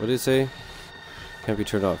 What did it say? Can't be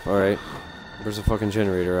turned off. Alright. Where's the fucking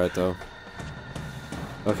generator at though?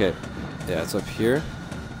 Okay. Yeah, it's up here.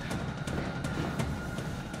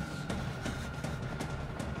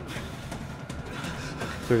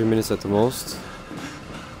 $30 at the most.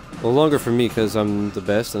 A little longer for me because I'm the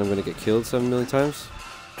best and I'm gonna get killed 7 million times.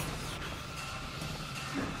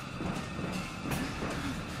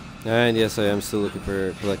 And yes, I am still looking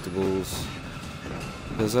for collectibles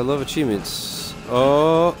because I love achievements.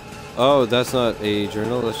 Oh, that's not a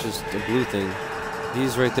journal. That's just a blue thing.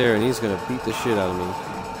 He's right there, and he's gonna beat the shit out of me.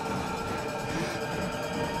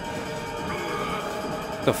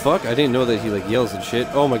 The fuck? I didn't know that he like yells and shit.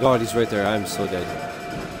 Oh my god, he's right there. I'm so dead.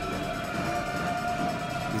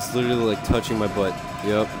 He's literally like touching my butt.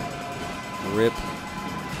 Yep. Rip.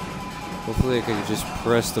 Hopefully I can just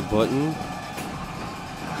press the button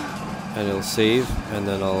and it'll save, and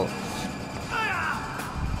then I'll...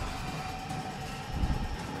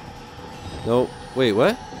 No, wait,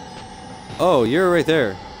 what? Oh, you're right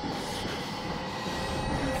there.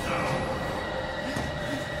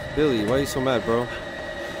 Billy, why are you so mad, bro?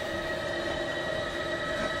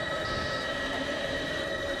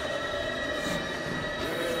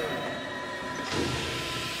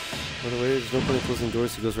 By the way, there's no point in closing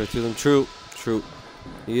doors, he goes right through them. True, true.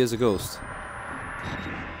 He is a ghost.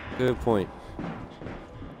 Good point.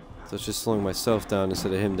 So it's just slowing myself down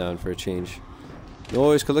instead of him down for a change.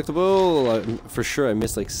 Noise collectible! For sure I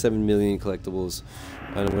missed like 7 million collectibles.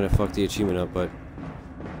 And I'm gonna fuck the achievement up, but...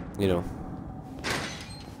 You know.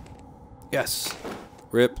 Yes!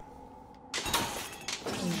 Rip.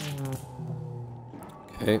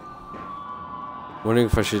 Okay. Wondering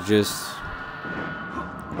if I should just...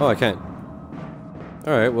 Oh, I can't.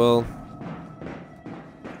 Alright, well...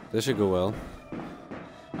 This should go well.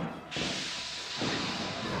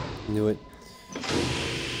 Knew it. Make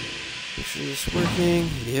sure this is working.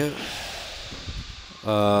 Yep.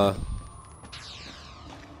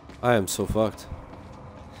 I am so fucked.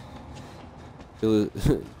 Billy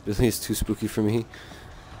is too spooky for me.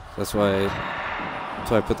 That's why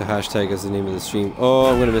I put the hashtag as the name of the stream. Oh,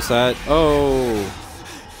 I'm gonna miss that. Oh.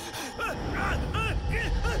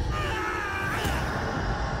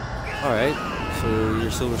 All right. So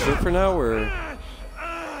you're Silver Surfer now, or?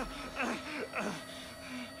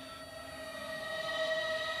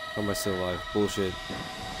 How am I still alive? Bullshit.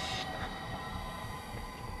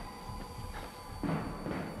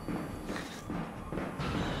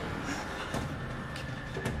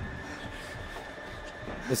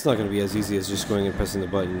 It's not gonna be as easy as just going and pressing the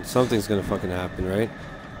button. Something's gonna fucking happen, right?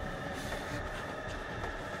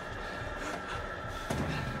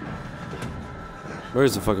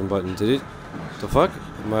 Where's the fucking button? Did it? The fuck?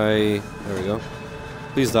 Am I... There we go.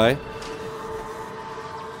 Please die.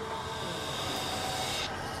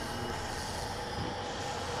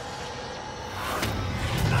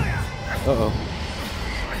 Uh-oh.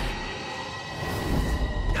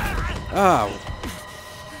 Ow!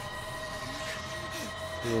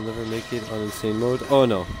 You'll never make it on insane mode. Oh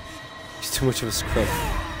no. He's too much of a scrub.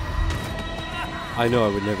 I know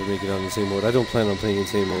I would never make it on insane mode. I don't plan on playing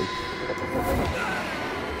insane mode.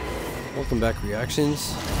 Welcome back,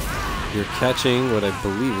 reactions. You're catching what I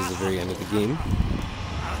believe is the very end of the game.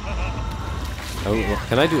 Oh,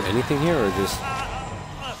 can I do anything here or just...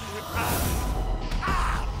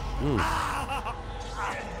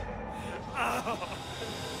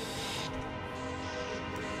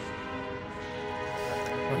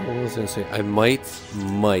 What was I gonna say? I might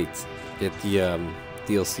get the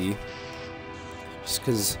DLC. Just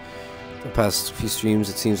because the past few streams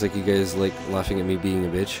it seems like you guys like laughing at me being a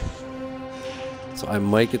bitch. So I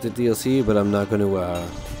might get the DLC, but I'm not gonna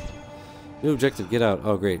new objective, get out.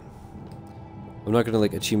 Oh great. I'm not gonna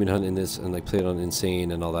like achievement hunt in this and like play it on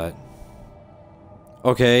insane and all that.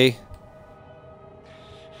 Okay.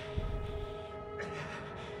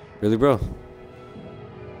 Really, bro?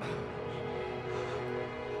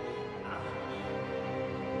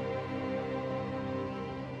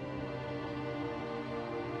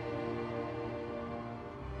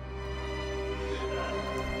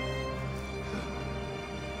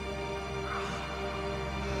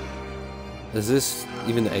 Is this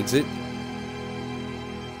even the exit?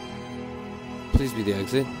 Please be the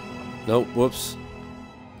exit. Nope, whoops.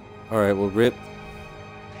 Alright, well, rip.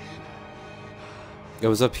 It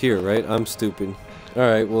was up here, right? I'm stupid.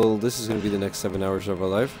 Alright, well, this is gonna be the next 7 hours of our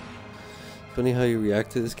life. Funny how you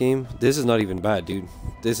react to this game. This is not even bad, dude.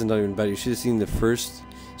 This is not even bad. You should have seen the first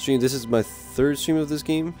stream. This is my third stream of this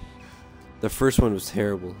game. The first one was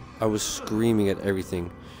terrible. I was screaming at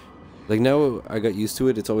everything. Like, now I got used to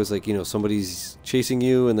it. It's always like, you know, somebody's chasing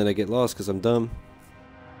you and then I get lost because I'm dumb.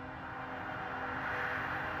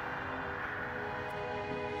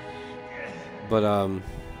 But,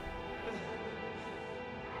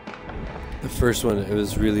 the first one, it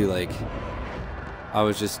was really like, I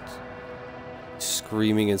was just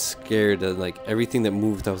screaming and scared and like everything that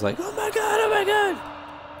moved, I was like, oh my god, oh my god!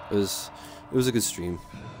 It was a good stream.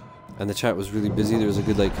 And the chat was really busy. There was a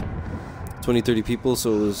good like 20-30 people,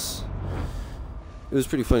 so it was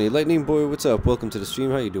pretty funny. Lightning Boy, what's up? Welcome to the stream.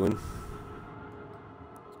 How you doing?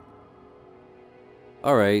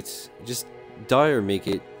 Alright, just die or make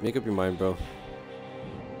it. Make up your mind, bro.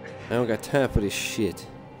 I don't got time for this shit.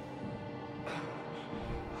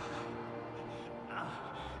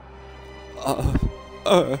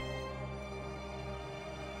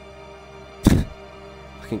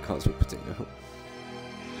 Fucking cosmic potato.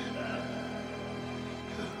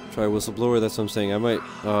 Try whistleblower, that's what I'm saying. I might...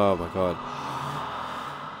 Oh my god.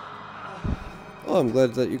 Oh, I'm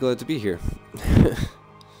glad that you're glad to be here.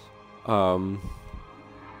 I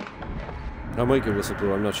might get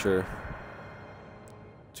whistleblower, I'm not sure.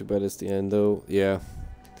 Too bad it's the end though. Yeah.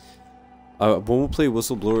 When we'll play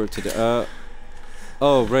whistleblower today.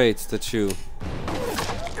 Oh right, that's true.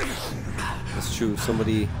 That's true.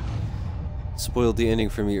 Somebody spoiled the ending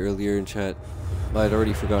for me earlier in chat. I'd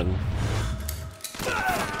already forgotten.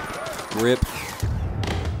 Rip.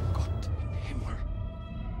 God, Himmler.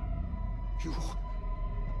 You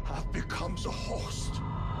have become the host.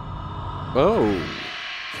 Oh.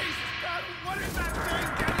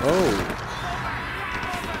 Oh.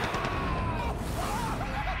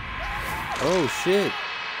 Oh shit.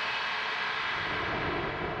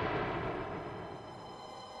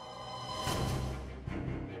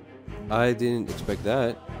 I didn't expect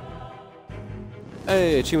that.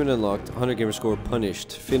 Hey, achievement unlocked. 100 gamer score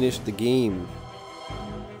punished. Finished the game.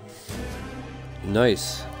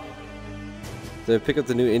 Nice. Did I pick up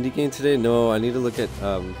the new indie game today? No, I need to look at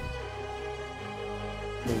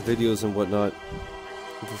videos and whatnot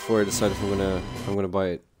before I decide if I'm gonna buy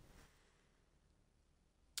it.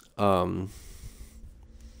 So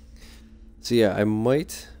yeah, I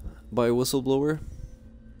might buy a Whistleblower.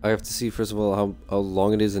 I have to see first of all how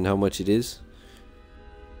long it is and how much it is.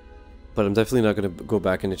 But I'm definitely not gonna go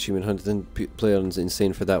back and achievement hunt and play on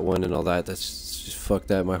Insane for that one and all that. That's just fuck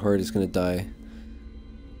that. My heart is gonna die.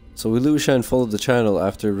 So we Lushan followed the channel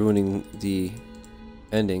after ruining the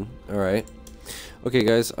ending. Alright. Okay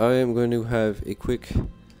guys, I am going to have a quick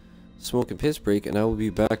smoke and piss break and I will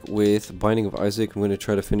be back with Binding of Isaac. I'm going to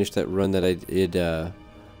try to finish that run that I did, that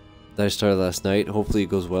I started last night. Hopefully it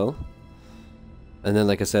goes well. And then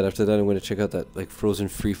like I said, after that I'm going to check out that like Frozen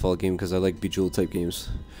Freefall game because I like Bejeweled type games.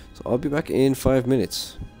 So I'll be back in 5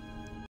 minutes.